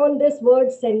deliberate on this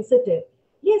word sensitive.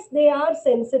 Yes, they are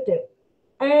sensitive.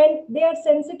 And they are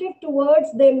sensitive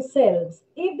towards themselves.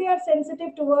 If they are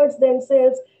sensitive towards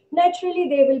themselves, naturally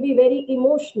they will be very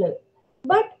emotional.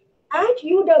 But at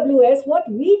UWS, what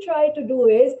we try to do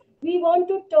is, we want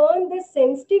to turn this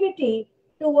sensitivity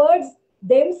towards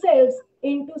themselves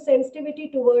into sensitivity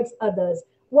towards others.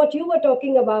 What you were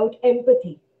talking about,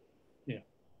 empathy. Yeah.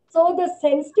 So the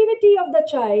sensitivity of the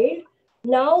child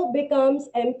now becomes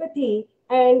empathy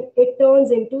and it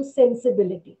turns into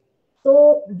sensibility.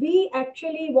 So we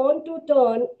actually want to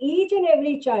turn each and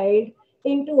every child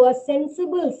into a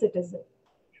sensible citizen.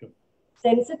 Sure.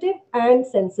 Sensitive and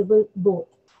sensible both.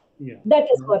 Yeah. That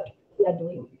is what we are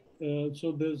doing.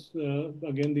 So there's,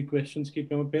 again, the questions keep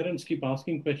coming. Parents keep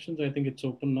asking questions. I think it's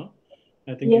open now.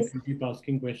 I think yes, you can keep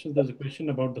asking questions. There's a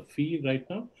question about the fee right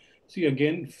now. See,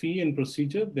 again, fee and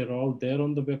procedure, they're all there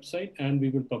on the website and we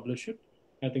will publish it.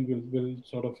 I think we'll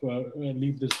sort of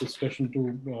leave this discussion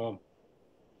to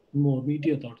more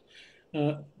media thoughts.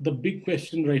 The big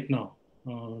question right now,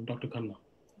 Dr. Khanna,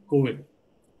 COVID.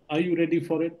 Are you ready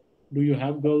for it? Do you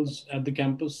have girls at the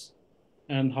campus?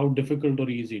 And how difficult or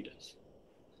easy it is?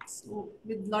 So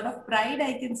with a lot of pride,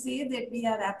 I can say that we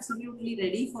are absolutely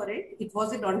ready for it. It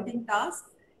was a daunting task.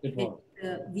 It was.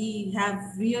 We have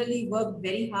really worked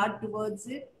very hard towards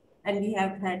it. And we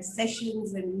have had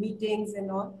sessions and meetings and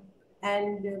all.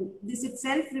 And this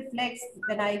itself reflects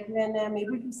when I'm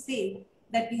able to say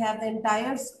that we have the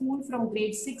entire school from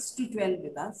grade 6 to 12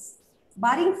 with us,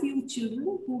 barring few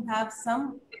children who have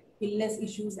some illness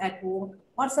issues at home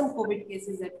or some COVID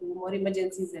cases at home or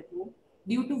emergencies at home,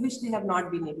 due to which they have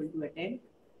not been able to attend.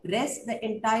 Rest, the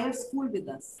entire school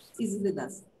is with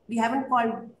us. We haven't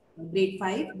called grade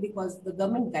 5 because the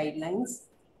government guidelines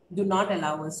do not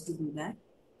allow us to do that.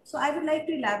 So I would like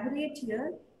to elaborate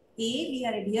here. A, we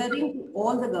are adhering to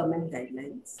all the government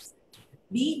guidelines.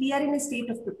 B, we are in a state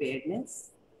of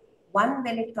preparedness. One,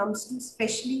 when it comes to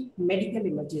especially medical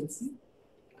emergency.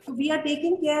 So we are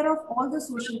taking care of all the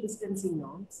social distancing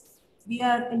norms. We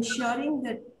are ensuring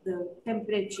that the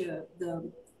temperature, the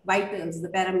vitals, the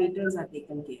parameters are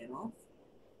taken care of.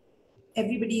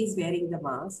 Everybody is wearing the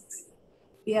masks.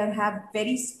 We have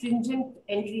very stringent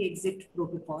entry-exit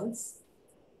protocols.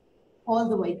 All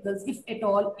the vehicles, if at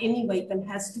all, any vehicle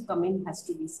has to come in, has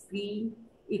to be screened.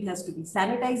 It has to be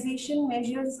sanitization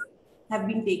measures have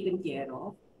been taken care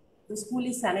of. The school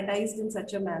is sanitized in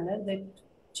such a manner that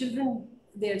children,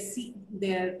 when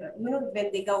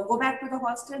they go back to the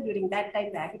hostel, during that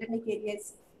time, the academic area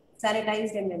is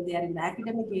sanitized, and when they are in the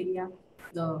academic area,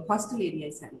 the hostel area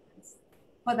is sanitized.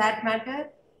 For that matter,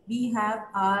 we have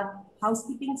our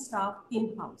housekeeping staff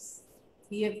in-house.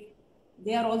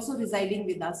 They are also residing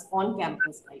with us on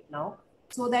campus right now,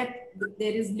 so that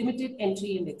there is limited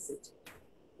entry and exit.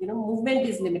 Movement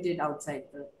is limited outside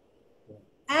the.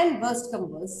 And worst come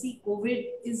worst, see, COVID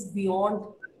is beyond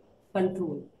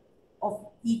control of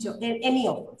any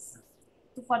of us.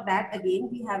 So for that, again,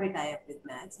 we have a tie-up with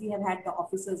Max. We have had the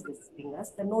officers visiting us.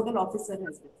 The nodal officer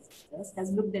has visited us,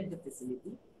 has looked at the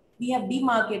facility. We have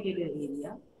demarcated an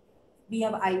area. We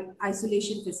have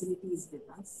isolation facilities with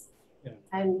us. Yeah.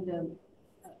 And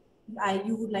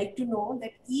you would like to know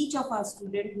that each of our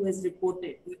students who has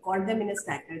reported, we called them in a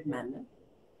staggered manner.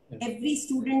 Yeah. Every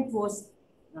student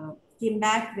came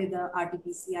back with a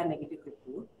RT-PCR negative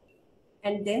report.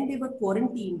 And then they were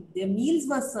quarantined. Their meals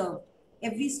were served.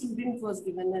 Every student was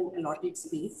given an allotted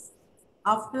space.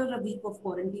 After a week of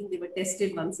quarantine, they were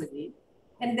tested once again.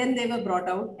 And then they were brought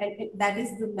out. And that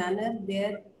is the manner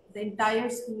where the entire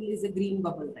school is a green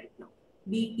bubble right now.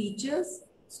 Be it teachers,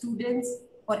 students,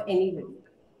 or anybody.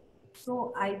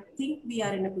 So I think we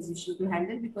are in a position to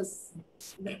handle, because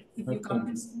if you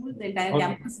come to school, the entire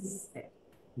campus is there.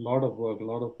 lot of work.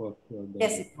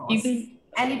 Yes, it was.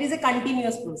 And it is a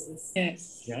continuous process.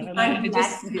 Yes. Yeah,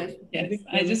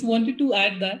 I just wanted to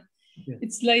add that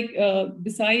it's like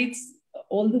besides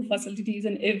all the facilities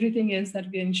and everything else that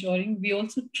we're ensuring, we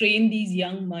also train these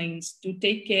young minds to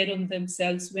take care of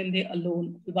themselves when they're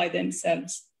alone by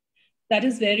themselves. That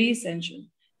is very essential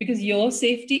because your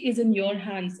safety is in your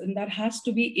hands, and that has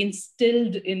to be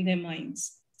instilled in their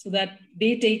minds so that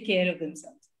they take care of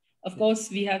themselves. Of course,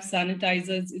 we have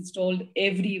sanitizers installed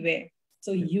everywhere,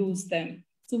 so use them.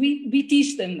 So we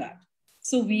teach them that.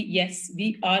 So we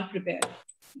are prepared.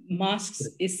 Masks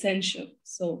essential.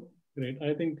 So great.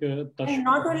 I think and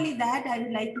not only that, I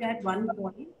would like to add one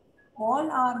point.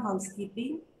 All our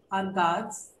housekeeping, our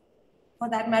guards, for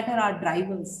that matter, our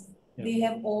drivers, they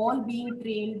have all been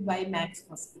trained by Max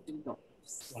Hospital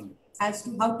doctors as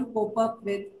to how to cope up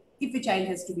with if a child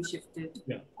has to be shifted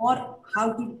or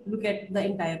how to look at the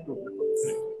entire protocols.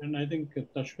 And I think,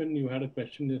 Tashwin, you had a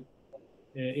question if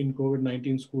in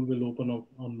COVID-19 school will open up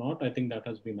or not. I think that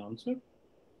has been answered.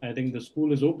 I think the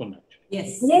school is open actually.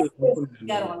 Yes,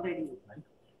 we are already.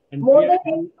 And more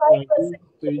than 85%.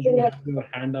 You have your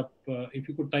hand up. If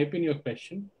you could type in your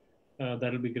question,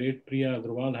 that will be great. Priya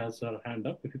Agrawal has her hand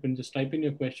up. If you can just type in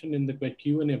your question in the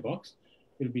Q&A box,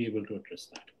 we'll be able to address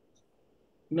that.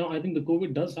 Now, I think the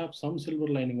COVID does have some silver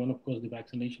lining. One, of course, the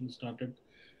vaccination started.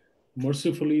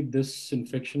 Mercifully, this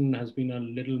infection has been a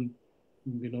little,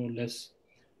 less.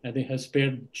 I think has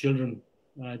spared children.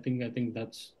 I think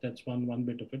that's one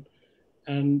bit of it.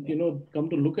 And come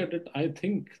to look at it, I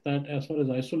think that as far as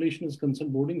isolation is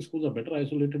concerned, boarding schools are better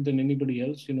isolated than anybody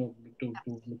else. To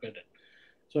look at it.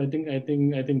 So I think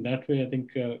that way, I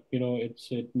think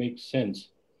it makes sense.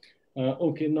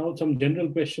 Okay, now some general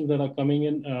questions that are coming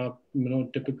in.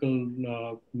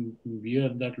 Typical year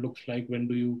that looks like when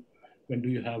do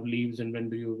you have leaves and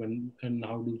and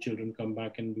how do children come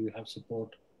back, and do you have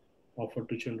support offered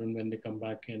to children when they come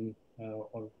back in,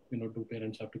 or do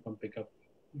parents have to come pick up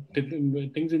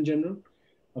things in general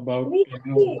about.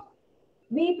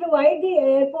 We provide the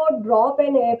airport drop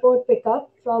and airport pickup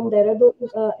from Dehradun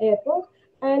airport.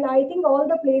 And I think all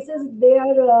the places, they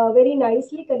are very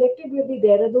nicely connected with the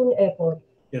Dehradun airport.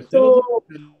 Yes, so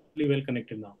really well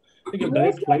connected now. I think a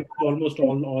direct flight to almost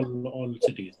all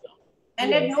cities now.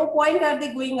 And at no point are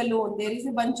they going alone. There is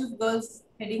a bunch of girls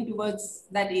heading towards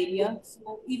that area.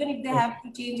 So even if they have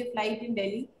to change a flight in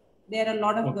Delhi, there are a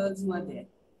lot of girls who are there.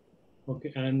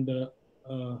 Okay, and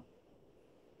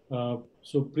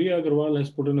so Priya Agrawal has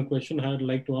put in a question. I'd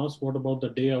like to ask, what about the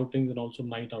day outings and also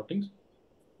night outings?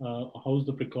 How's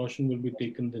the precaution will be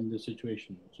taken in this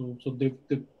situation? So the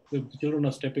children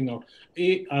are stepping out.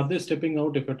 Are they stepping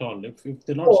out, if at all? If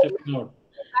they're not stepping out,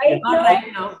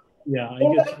 right now. Yeah, I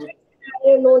guess.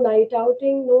 No night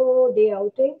outing, no day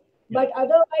outing. Yeah. But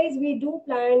otherwise, we do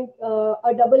plan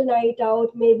a double night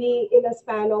out, maybe in a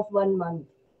span of 1 month.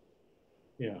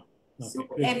 Yeah. Okay, so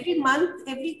great. Every month,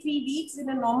 every 3 weeks in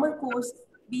a normal course,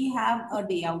 we have a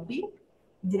day outing.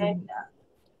 And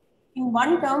in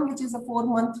one term, which is a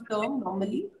 4-month term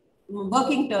normally,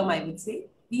 working term, I would say,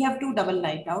 we have 2 double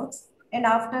night outs. And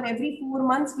after every 4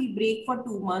 months, we break for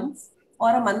 2 months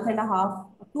or a month and a half,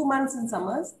 2 months in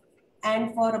summers,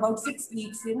 and for about 6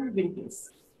 weeks in winters.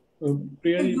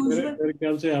 Priya ji, मेरे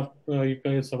ख्याल से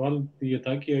आपका ये सवाल ये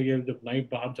था कि ये जब नाइट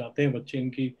बाहर जाते हैं बच्चे,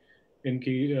 इनकी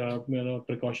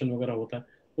प्रिकॉशन वगैरह होता है,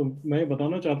 तो मैं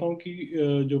बताना चाहता हूँ कि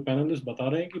जो पैनलिस्ट बता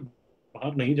रहे हैं कि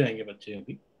बाहर नहीं जाएंगे बच्चे,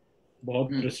 अभी बहुत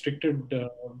रिस्ट्रिक्टेड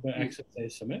एक्सेस है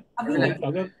इस समय.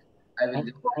 अगर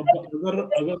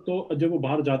तो जब वो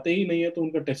बाहर जाते ही नहीं है तो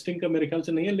उनका टेस्टिंग का मेरे ख्याल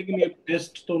से नहीं है, लेकिन ये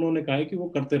टेस्ट तो उन्होंने कहा है कि वो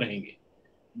करते रहेंगे.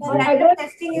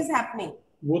 Testing is happening.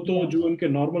 वो तो जो उनके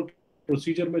नॉर्मल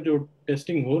प्रोसीजर में जो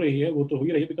टेस्टिंग हो रही है वो तो हो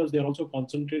ही रही है, because they are also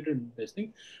concentrated testing.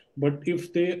 But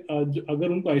if they अगर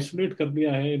उनको आइसोलेट कर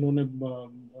दिया है इन्होंने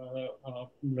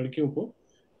लड़कियों को,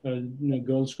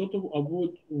 गर्ल्स को, तो अब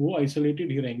वो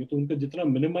आइसोलेटेड ही रहेंगे, तो उनका जितना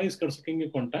मिनिमाइज कर सकेंगे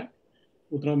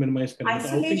कांटेक्ट उतना मिनिमाइज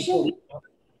करेंगे.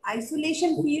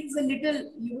 Isolation feels a little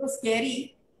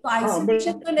scary. So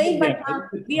isolation to nahi, but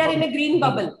we are in a green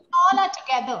bubble. All are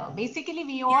together. Basically,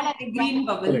 we all are in a green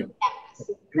bubble.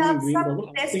 green bubble.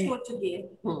 Test हो चुके हैं.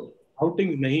 Outing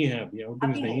नहीं है अभी,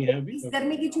 outing नहीं है अभी. इस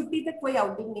गर्मी की छुट्टी तक कोई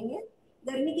आउटिंग नहीं है.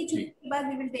 गर्मी की छुट्टी के बाद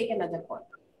we will take another call.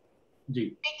 Ji.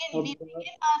 We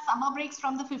begin our summer breaks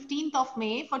from the 15th of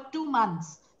May for 2 months.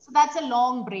 So that's a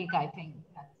long break, I think.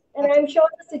 And I'm sure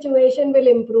the situation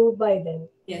will improve by then.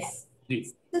 Yes. Ji.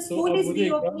 The school is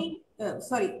reopening.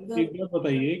 Sorry. एक बात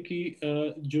बताइए कि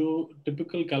जो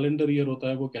typical calendar year होता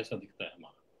है वो कैसा दिखता है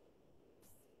हमारा?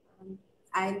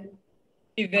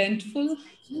 Eventful.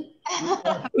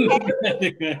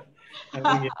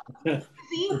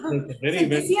 See, so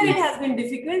this year it has been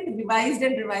difficult, revised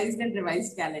and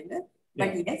revised calendar.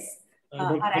 But yes,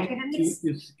 our academics.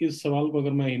 इस सवाल को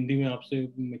अगर मैं हिंदी में आपसे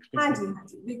हाँ जी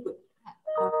बिल्कुल।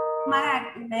 हमारा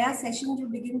नया सेशन जो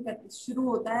शुरू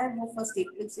होता है वो 1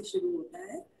 अप्रैल से शुरू होता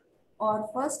है और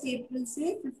 1 अप्रैल से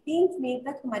 15 मई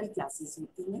तक हमारी क्लासेस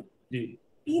होती हैं।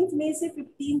 15 मई से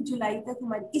 15 जुलाई तक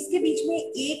हमारी, इसके बीच में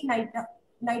एक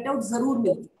नाइट आउट जरूर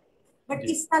मिलती है बट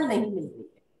इस साल नहीं मिल रही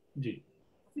है।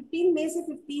 15 मई से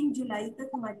 15 जुलाई तक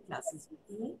हमारी क्लासेस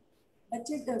होती है।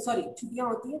 बच्चे छुट्टियां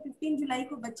होती है। 15 जुलाई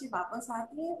को बच्चे वापस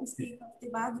आते हैं। उसके एक हफ्ते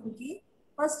बाद उनके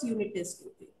फर्स्ट यूनिट टेस्ट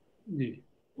होते हैं।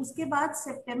 उसके बाद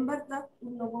सितंबर तक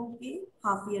उन लोगों के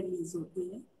हाफ ईयरलीज होते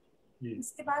हैं।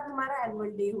 इसके बाद हमारा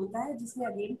एनुअल डे होता है जिसमें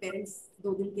अगेन पेरेंट्स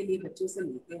 2 दिन के लिए बच्चों से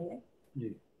मिलते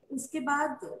हैं। उसके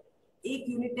बाद एक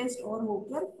यूनिट टेस्ट और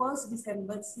होकर 1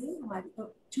 दिसंबर से हमारी तो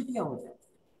छुट्टियां हो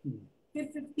जाती हैं। फिर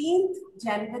 15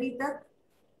 जनवरी तक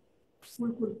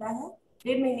स्कूल खुलता है।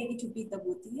 1.5 महीने की छुट्टी तब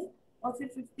होती है और फिर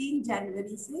 15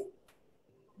 जनवरी से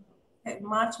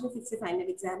मार्च में फिर से फाइनल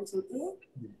एग्जाम्स होते हैं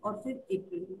और फिर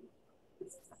अप्रैल में।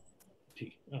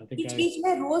 बीच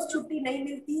में रोज छुट्टी नहीं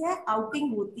मिलती है,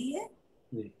 आउटिंग होती है।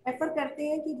 प्रेफर करते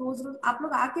हैं कि रोज आप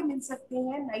लोग आके मिल सकते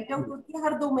हैं। नाइट आउट होती है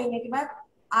हर 2 महीने के बाद।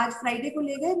 आज फ्राइडे को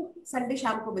ले गए, संडे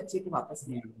शाम को बच्चे को वापस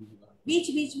ले आए।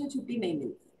 बीच में छुट्टी नहीं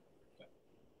मिलती।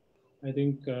 I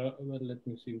think well, let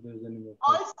me see if there's any more.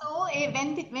 Also,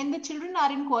 when the children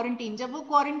are in quarantine, जब वो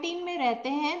क्वारंटीन में रहते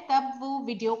हैं तब वो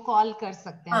वीडियो कॉल कर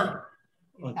सकते हैं।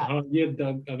 हाँ, ये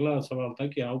अगला सवाल था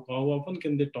कि how often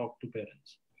can they talk to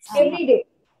parents? Every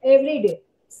day.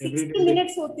 60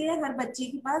 minutes होते हैं हर बच्चे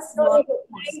के पास।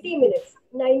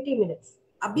 90 मिनट्स।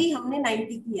 अभी हमने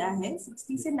 90 किया है,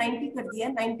 60 से 90 कर दिया।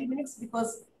 90 मिनट्स बिकॉज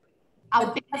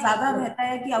आउटिंग ज्यादा रहता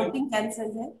है कि आउटिंग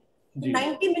कैंसिल है।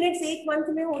 90 मिनट्स एक मंथ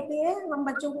में होते हैं। हम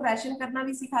बच्चों को राशन करना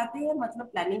भी सिखाते हैं, मतलब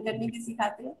प्लानिंग करनी भी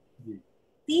सिखाते हैं।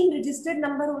 3 रजिस्टर्ड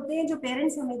नंबर होते हैं जो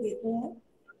पेरेंट्स हमें देते हैं।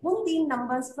 उन 3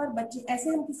 नंबर्स पर बच्चे, ऐसे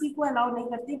हम किसी को अलाउ नहीं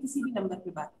करते किसी भी नंबर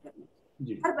पे बात करने।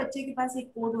 हर बच्चे के पास एक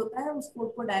कोड होता है, उस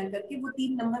कोड को डायल करके वो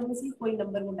 3 नंबर में से कोई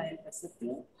नंबर वो डायल कर सकते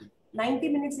हैं। 90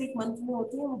 मिनट्स एक मंथ में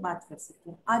होते हैं, वो बात कर सकते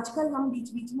हैं। आजकल हम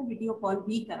बीच में वीडियो कॉल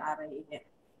भी करा रहे हैं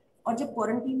और जब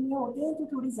क्वारंटीन में होते हैं तो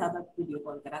थोड़ी ज्यादा वीडियो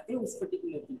कॉल कराते हैं उस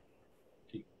पर्टिकुलर दिन।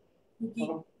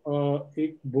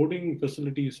 एक बोर्डिंग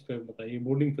फैसिलिटीज पे बताइए।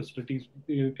 Boarding facilities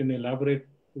you can elaborate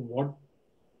what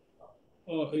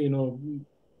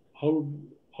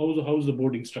हाउ's the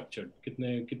boarding structured?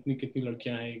 कितनी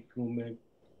लड़कियां हैं एक रूम में,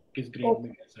 किस ग्रेड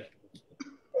में, कैसा है?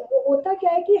 होता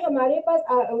क्या है कि हमारे पास,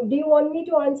 do you want me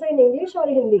to answer in English और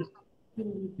हिंदी?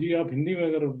 जी, आप हिंदी में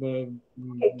अगर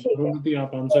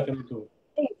आप आंसर करें तो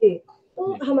ठीक। तो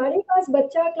हमारे पास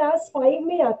बच्चा क्लास 5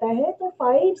 में आता है तो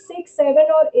 5, 6,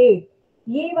 7 और 8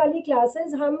 ये वाली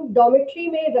क्लासेस हम डॉर्मेट्री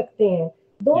में रखते हैं।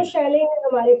 2 शैले हैं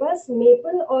हमारे पास,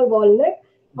 मेपल और वॉलनट,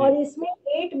 और इसमें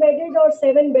 8 बेडेड और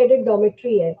 7 बेडेड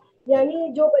डॉर्मेट्री है। यानी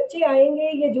जो बच्चे आएंगे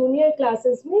ये जूनियर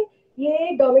क्लासेस में ये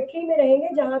डॉर्मेट्री में रहेंगे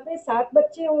जहाँ पे 7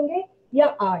 बच्चे होंगे या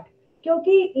 8,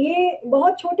 क्योंकि ये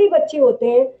बहुत छोटे बच्चे होते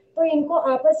हैं तो इनको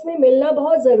आपस में मिलना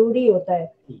बहुत जरूरी होता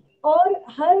है। और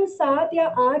हर 7 या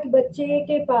 8 बच्चे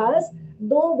के पास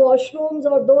 2 वॉशरूम्स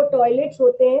और 2 टॉयलेट्स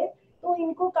होते हैं, तो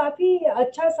इनको काफी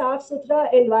अच्छा साफ सुथरा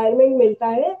एनवायरनमेंट मिलता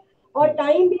है और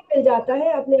टाइम भी मिल जाता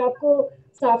है अपने आप को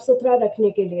साफ सुथरा रखने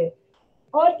के लिए।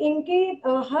 और इनके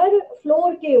हर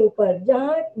फ्लोर के ऊपर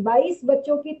जहाँ 22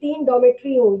 बच्चों की 3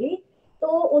 डॉर्मेट्री होंगी तो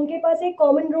उनके पास एक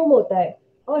कॉमन रूम होता है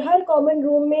और हर कॉमन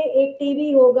रूम में एक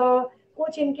टीवी होगा।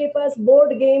 कुछ इनके पास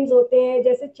बोर्ड गेम्स होते हैं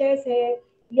जैसे चेस है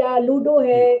या लूडो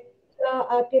है या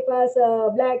आपके पास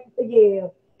ये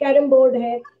कैरम बोर्ड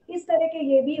है, इस तरह के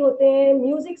ये भी होते हैं।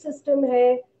 म्यूजिक सिस्टम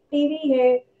है, टीवी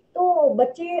है, तो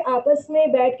बच्चे आपस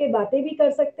में बैठ के बातें भी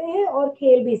कर सकते हैं और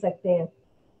खेल भी सकते हैं।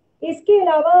 इसके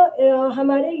अलावा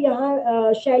हमारे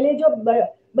यहाँ शैले जो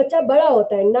बच्चा बड़ा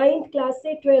होता है 9th क्लास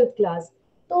से 12th क्लास,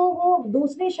 तो वो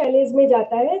दूसरे शैलेज में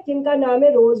जाता है जिनका नाम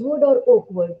है रोजवुड और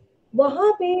ओकवुड।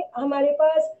 वहाँ पे हमारे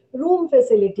पास रूम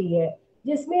फैसिलिटी है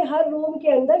जिसमें हर रूम के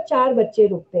अंदर 4 बच्चे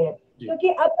रुकते हैं, क्योंकि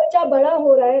अब बच्चा बड़ा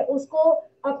हो रहा है, उसको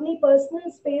अपनी पर्सनल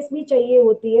स्पेस भी चाहिए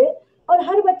होती है। और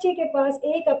हर बच्चे के पास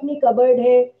एक अपनी कबर्ड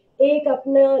है, एक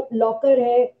अपना लॉकर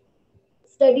है,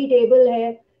 स्टडी टेबल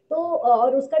है, तो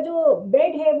और उसका जो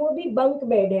बेड है वो भी बंक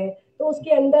बेड है, तो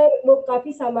उसके अंदर वो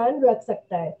काफी सामान रख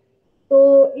सकता है।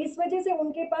 तो इस वजह से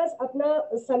उनके पास अपना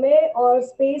समय और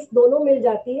स्पेस दोनों मिल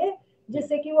जाती है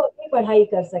जिससे कि वो अपनी पढ़ाई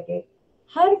कर सके।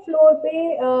 हर फ्लोर पे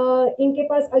इनके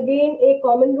पास अगेन एक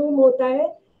कॉमन रूम होता है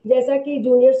जैसा कि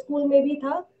जूनियर स्कूल में भी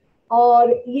था।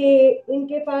 और ये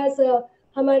इनके पास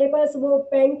हमारे पास वो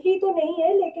पेंट्री तो नहीं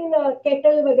है लेकिन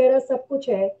केटल वगैरह सब कुछ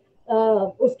है,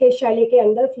 उसके शैले के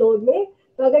अंदर फ्लोर में।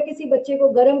 तो अगर किसी बच्चे को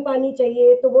गर्म पानी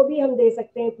चाहिए तो वो भी हम दे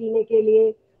सकते हैं पीने के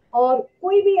लिए। और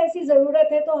कोई भी ऐसी जरूरत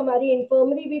है तो हमारी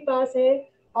इन्फर्मरी भी पास है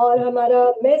और हमारा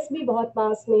मेस भी बहुत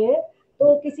पास में है।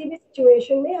 तो किसी भी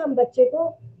सिचुएशन में हम बच्चे को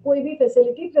कोई भी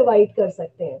फैसिलिटी प्रोवाइड कर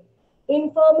सकते हैं।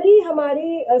 इन्फर्मरी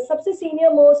हमारी सबसे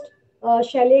सीनियर मोस्ट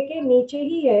शैले के नीचे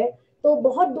ही है, तो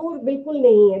बहुत दूर बिल्कुल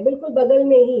नहीं है, बिल्कुल बगल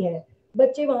में ही है।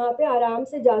 बच्चे वहां पे आराम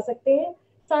से जा सकते हैं।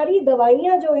 सारी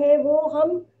दवाइयां जो है वो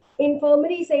हम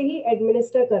इन्फर्मरी से ही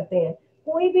एडमिनिस्टर करते हैं।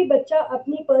 कोई भी बच्चा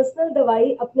अपनी पर्सनल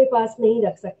दवाई अपने पास नहीं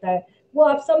रख सकता है। वो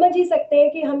आप समझ ही सकते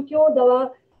हैं कि हम क्यों दवा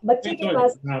बच्चे के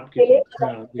पास के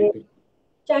लिए,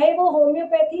 चाहे वो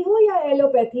होम्योपैथी हो या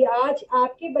एलोपैथी। आज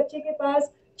आपके बच्चे के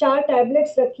पास 4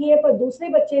 टैबलेट्स रखी है पर दूसरे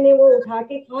बच्चे ने वो उठा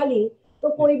के खा ली तो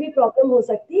कोई भी प्रॉब्लम हो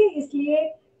सकती है। इसलिए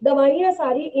दवाइयां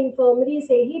सारी इन्फर्मरी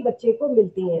से ही बच्चे को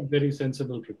मिलती हैं। Very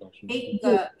sensible precaution.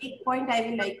 एक point I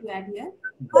will like to add here.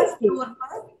 First floor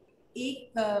पर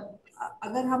एक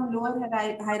अगर हम लोअर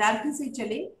हायरार्की से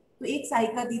चले तो एक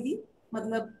सहायिका दीदी,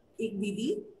 मतलब एक दीदी,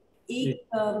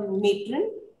 एक मेट्रन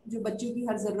जो बच्चों की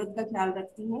हर जरूरत का ख्याल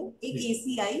रखती हैं, एक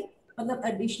एसीआई मतलब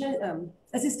एडिशनल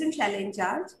असिस्टेंट शैले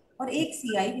इंचार्ज, और एक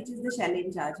CI which is the Shelley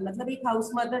in charge, मतलब एक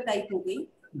हाउस मदर टाइप हो गई,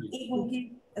 एक उनकी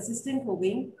असिस्टेंट हो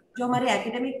गई जो हमारे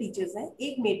एकेडमिक टीचर्स हैं,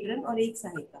 एक मेट्रन और एक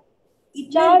सहायिका।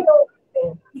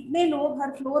 इतने लोग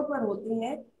हर फ्लोर पर होते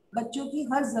हैं बच्चों की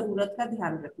हर जरूरत का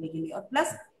ध्यान रखने के लिए। और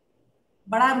प्लस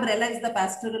बड़ा umbrella is the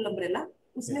pastoral umbrella,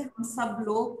 उसमें हम सब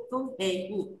लोग तो है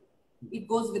ही, इट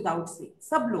गोज विदाउट से,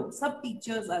 सब लोग, सब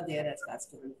teachers are there as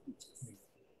pastoral teachers.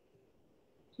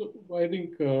 So I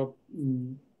think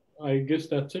I guess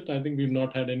that's it. I think we've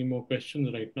not had any more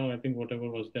questions right now. I think whatever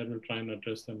was there, we'll try and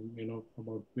address them.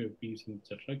 About peace and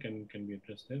etc. Can be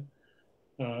addressed there.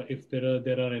 If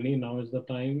there are any, now is the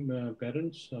time.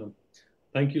 Parents,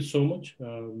 thank you so much.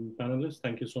 Panelists,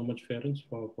 thank you so much, parents,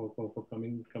 for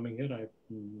coming here. I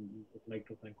would like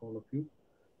to thank all of you.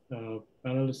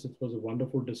 Panelists, it was a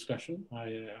wonderful discussion.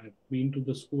 I've been to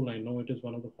the school. I know it is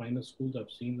one of the finest schools.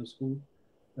 I've seen the school.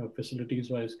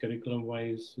 Facilities-wise,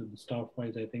 curriculum-wise,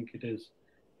 staff-wise, I think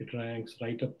it ranks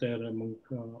right up there among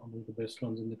the best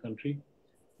ones in the country.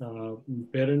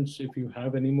 Parents, if you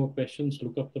have any more questions,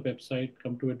 look up the website,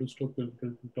 come to Edustoke,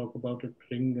 we'll talk about it,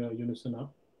 ring Unison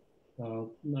up.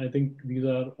 I think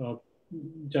these are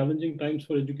challenging times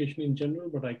for education in general,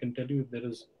 but I can tell you if there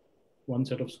is one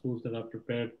set of schools that are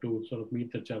prepared to sort of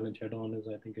meet the challenge head on,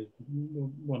 is I think is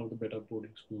one of the better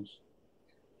boarding schools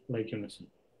like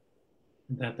Unison.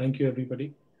 Thank you, everybody.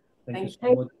 Thank you so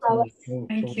much.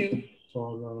 Thank you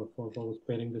for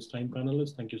sparing this time,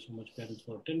 panelists. Thank you so much, parents,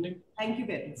 for attending. Thank you,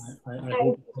 parents. I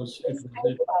hope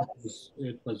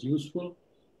it was useful.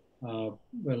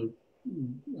 Well,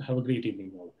 have a great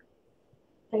evening, all.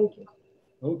 Thank you.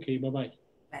 Okay, bye-bye.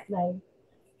 Bye.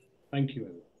 Thank you,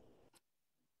 everyone.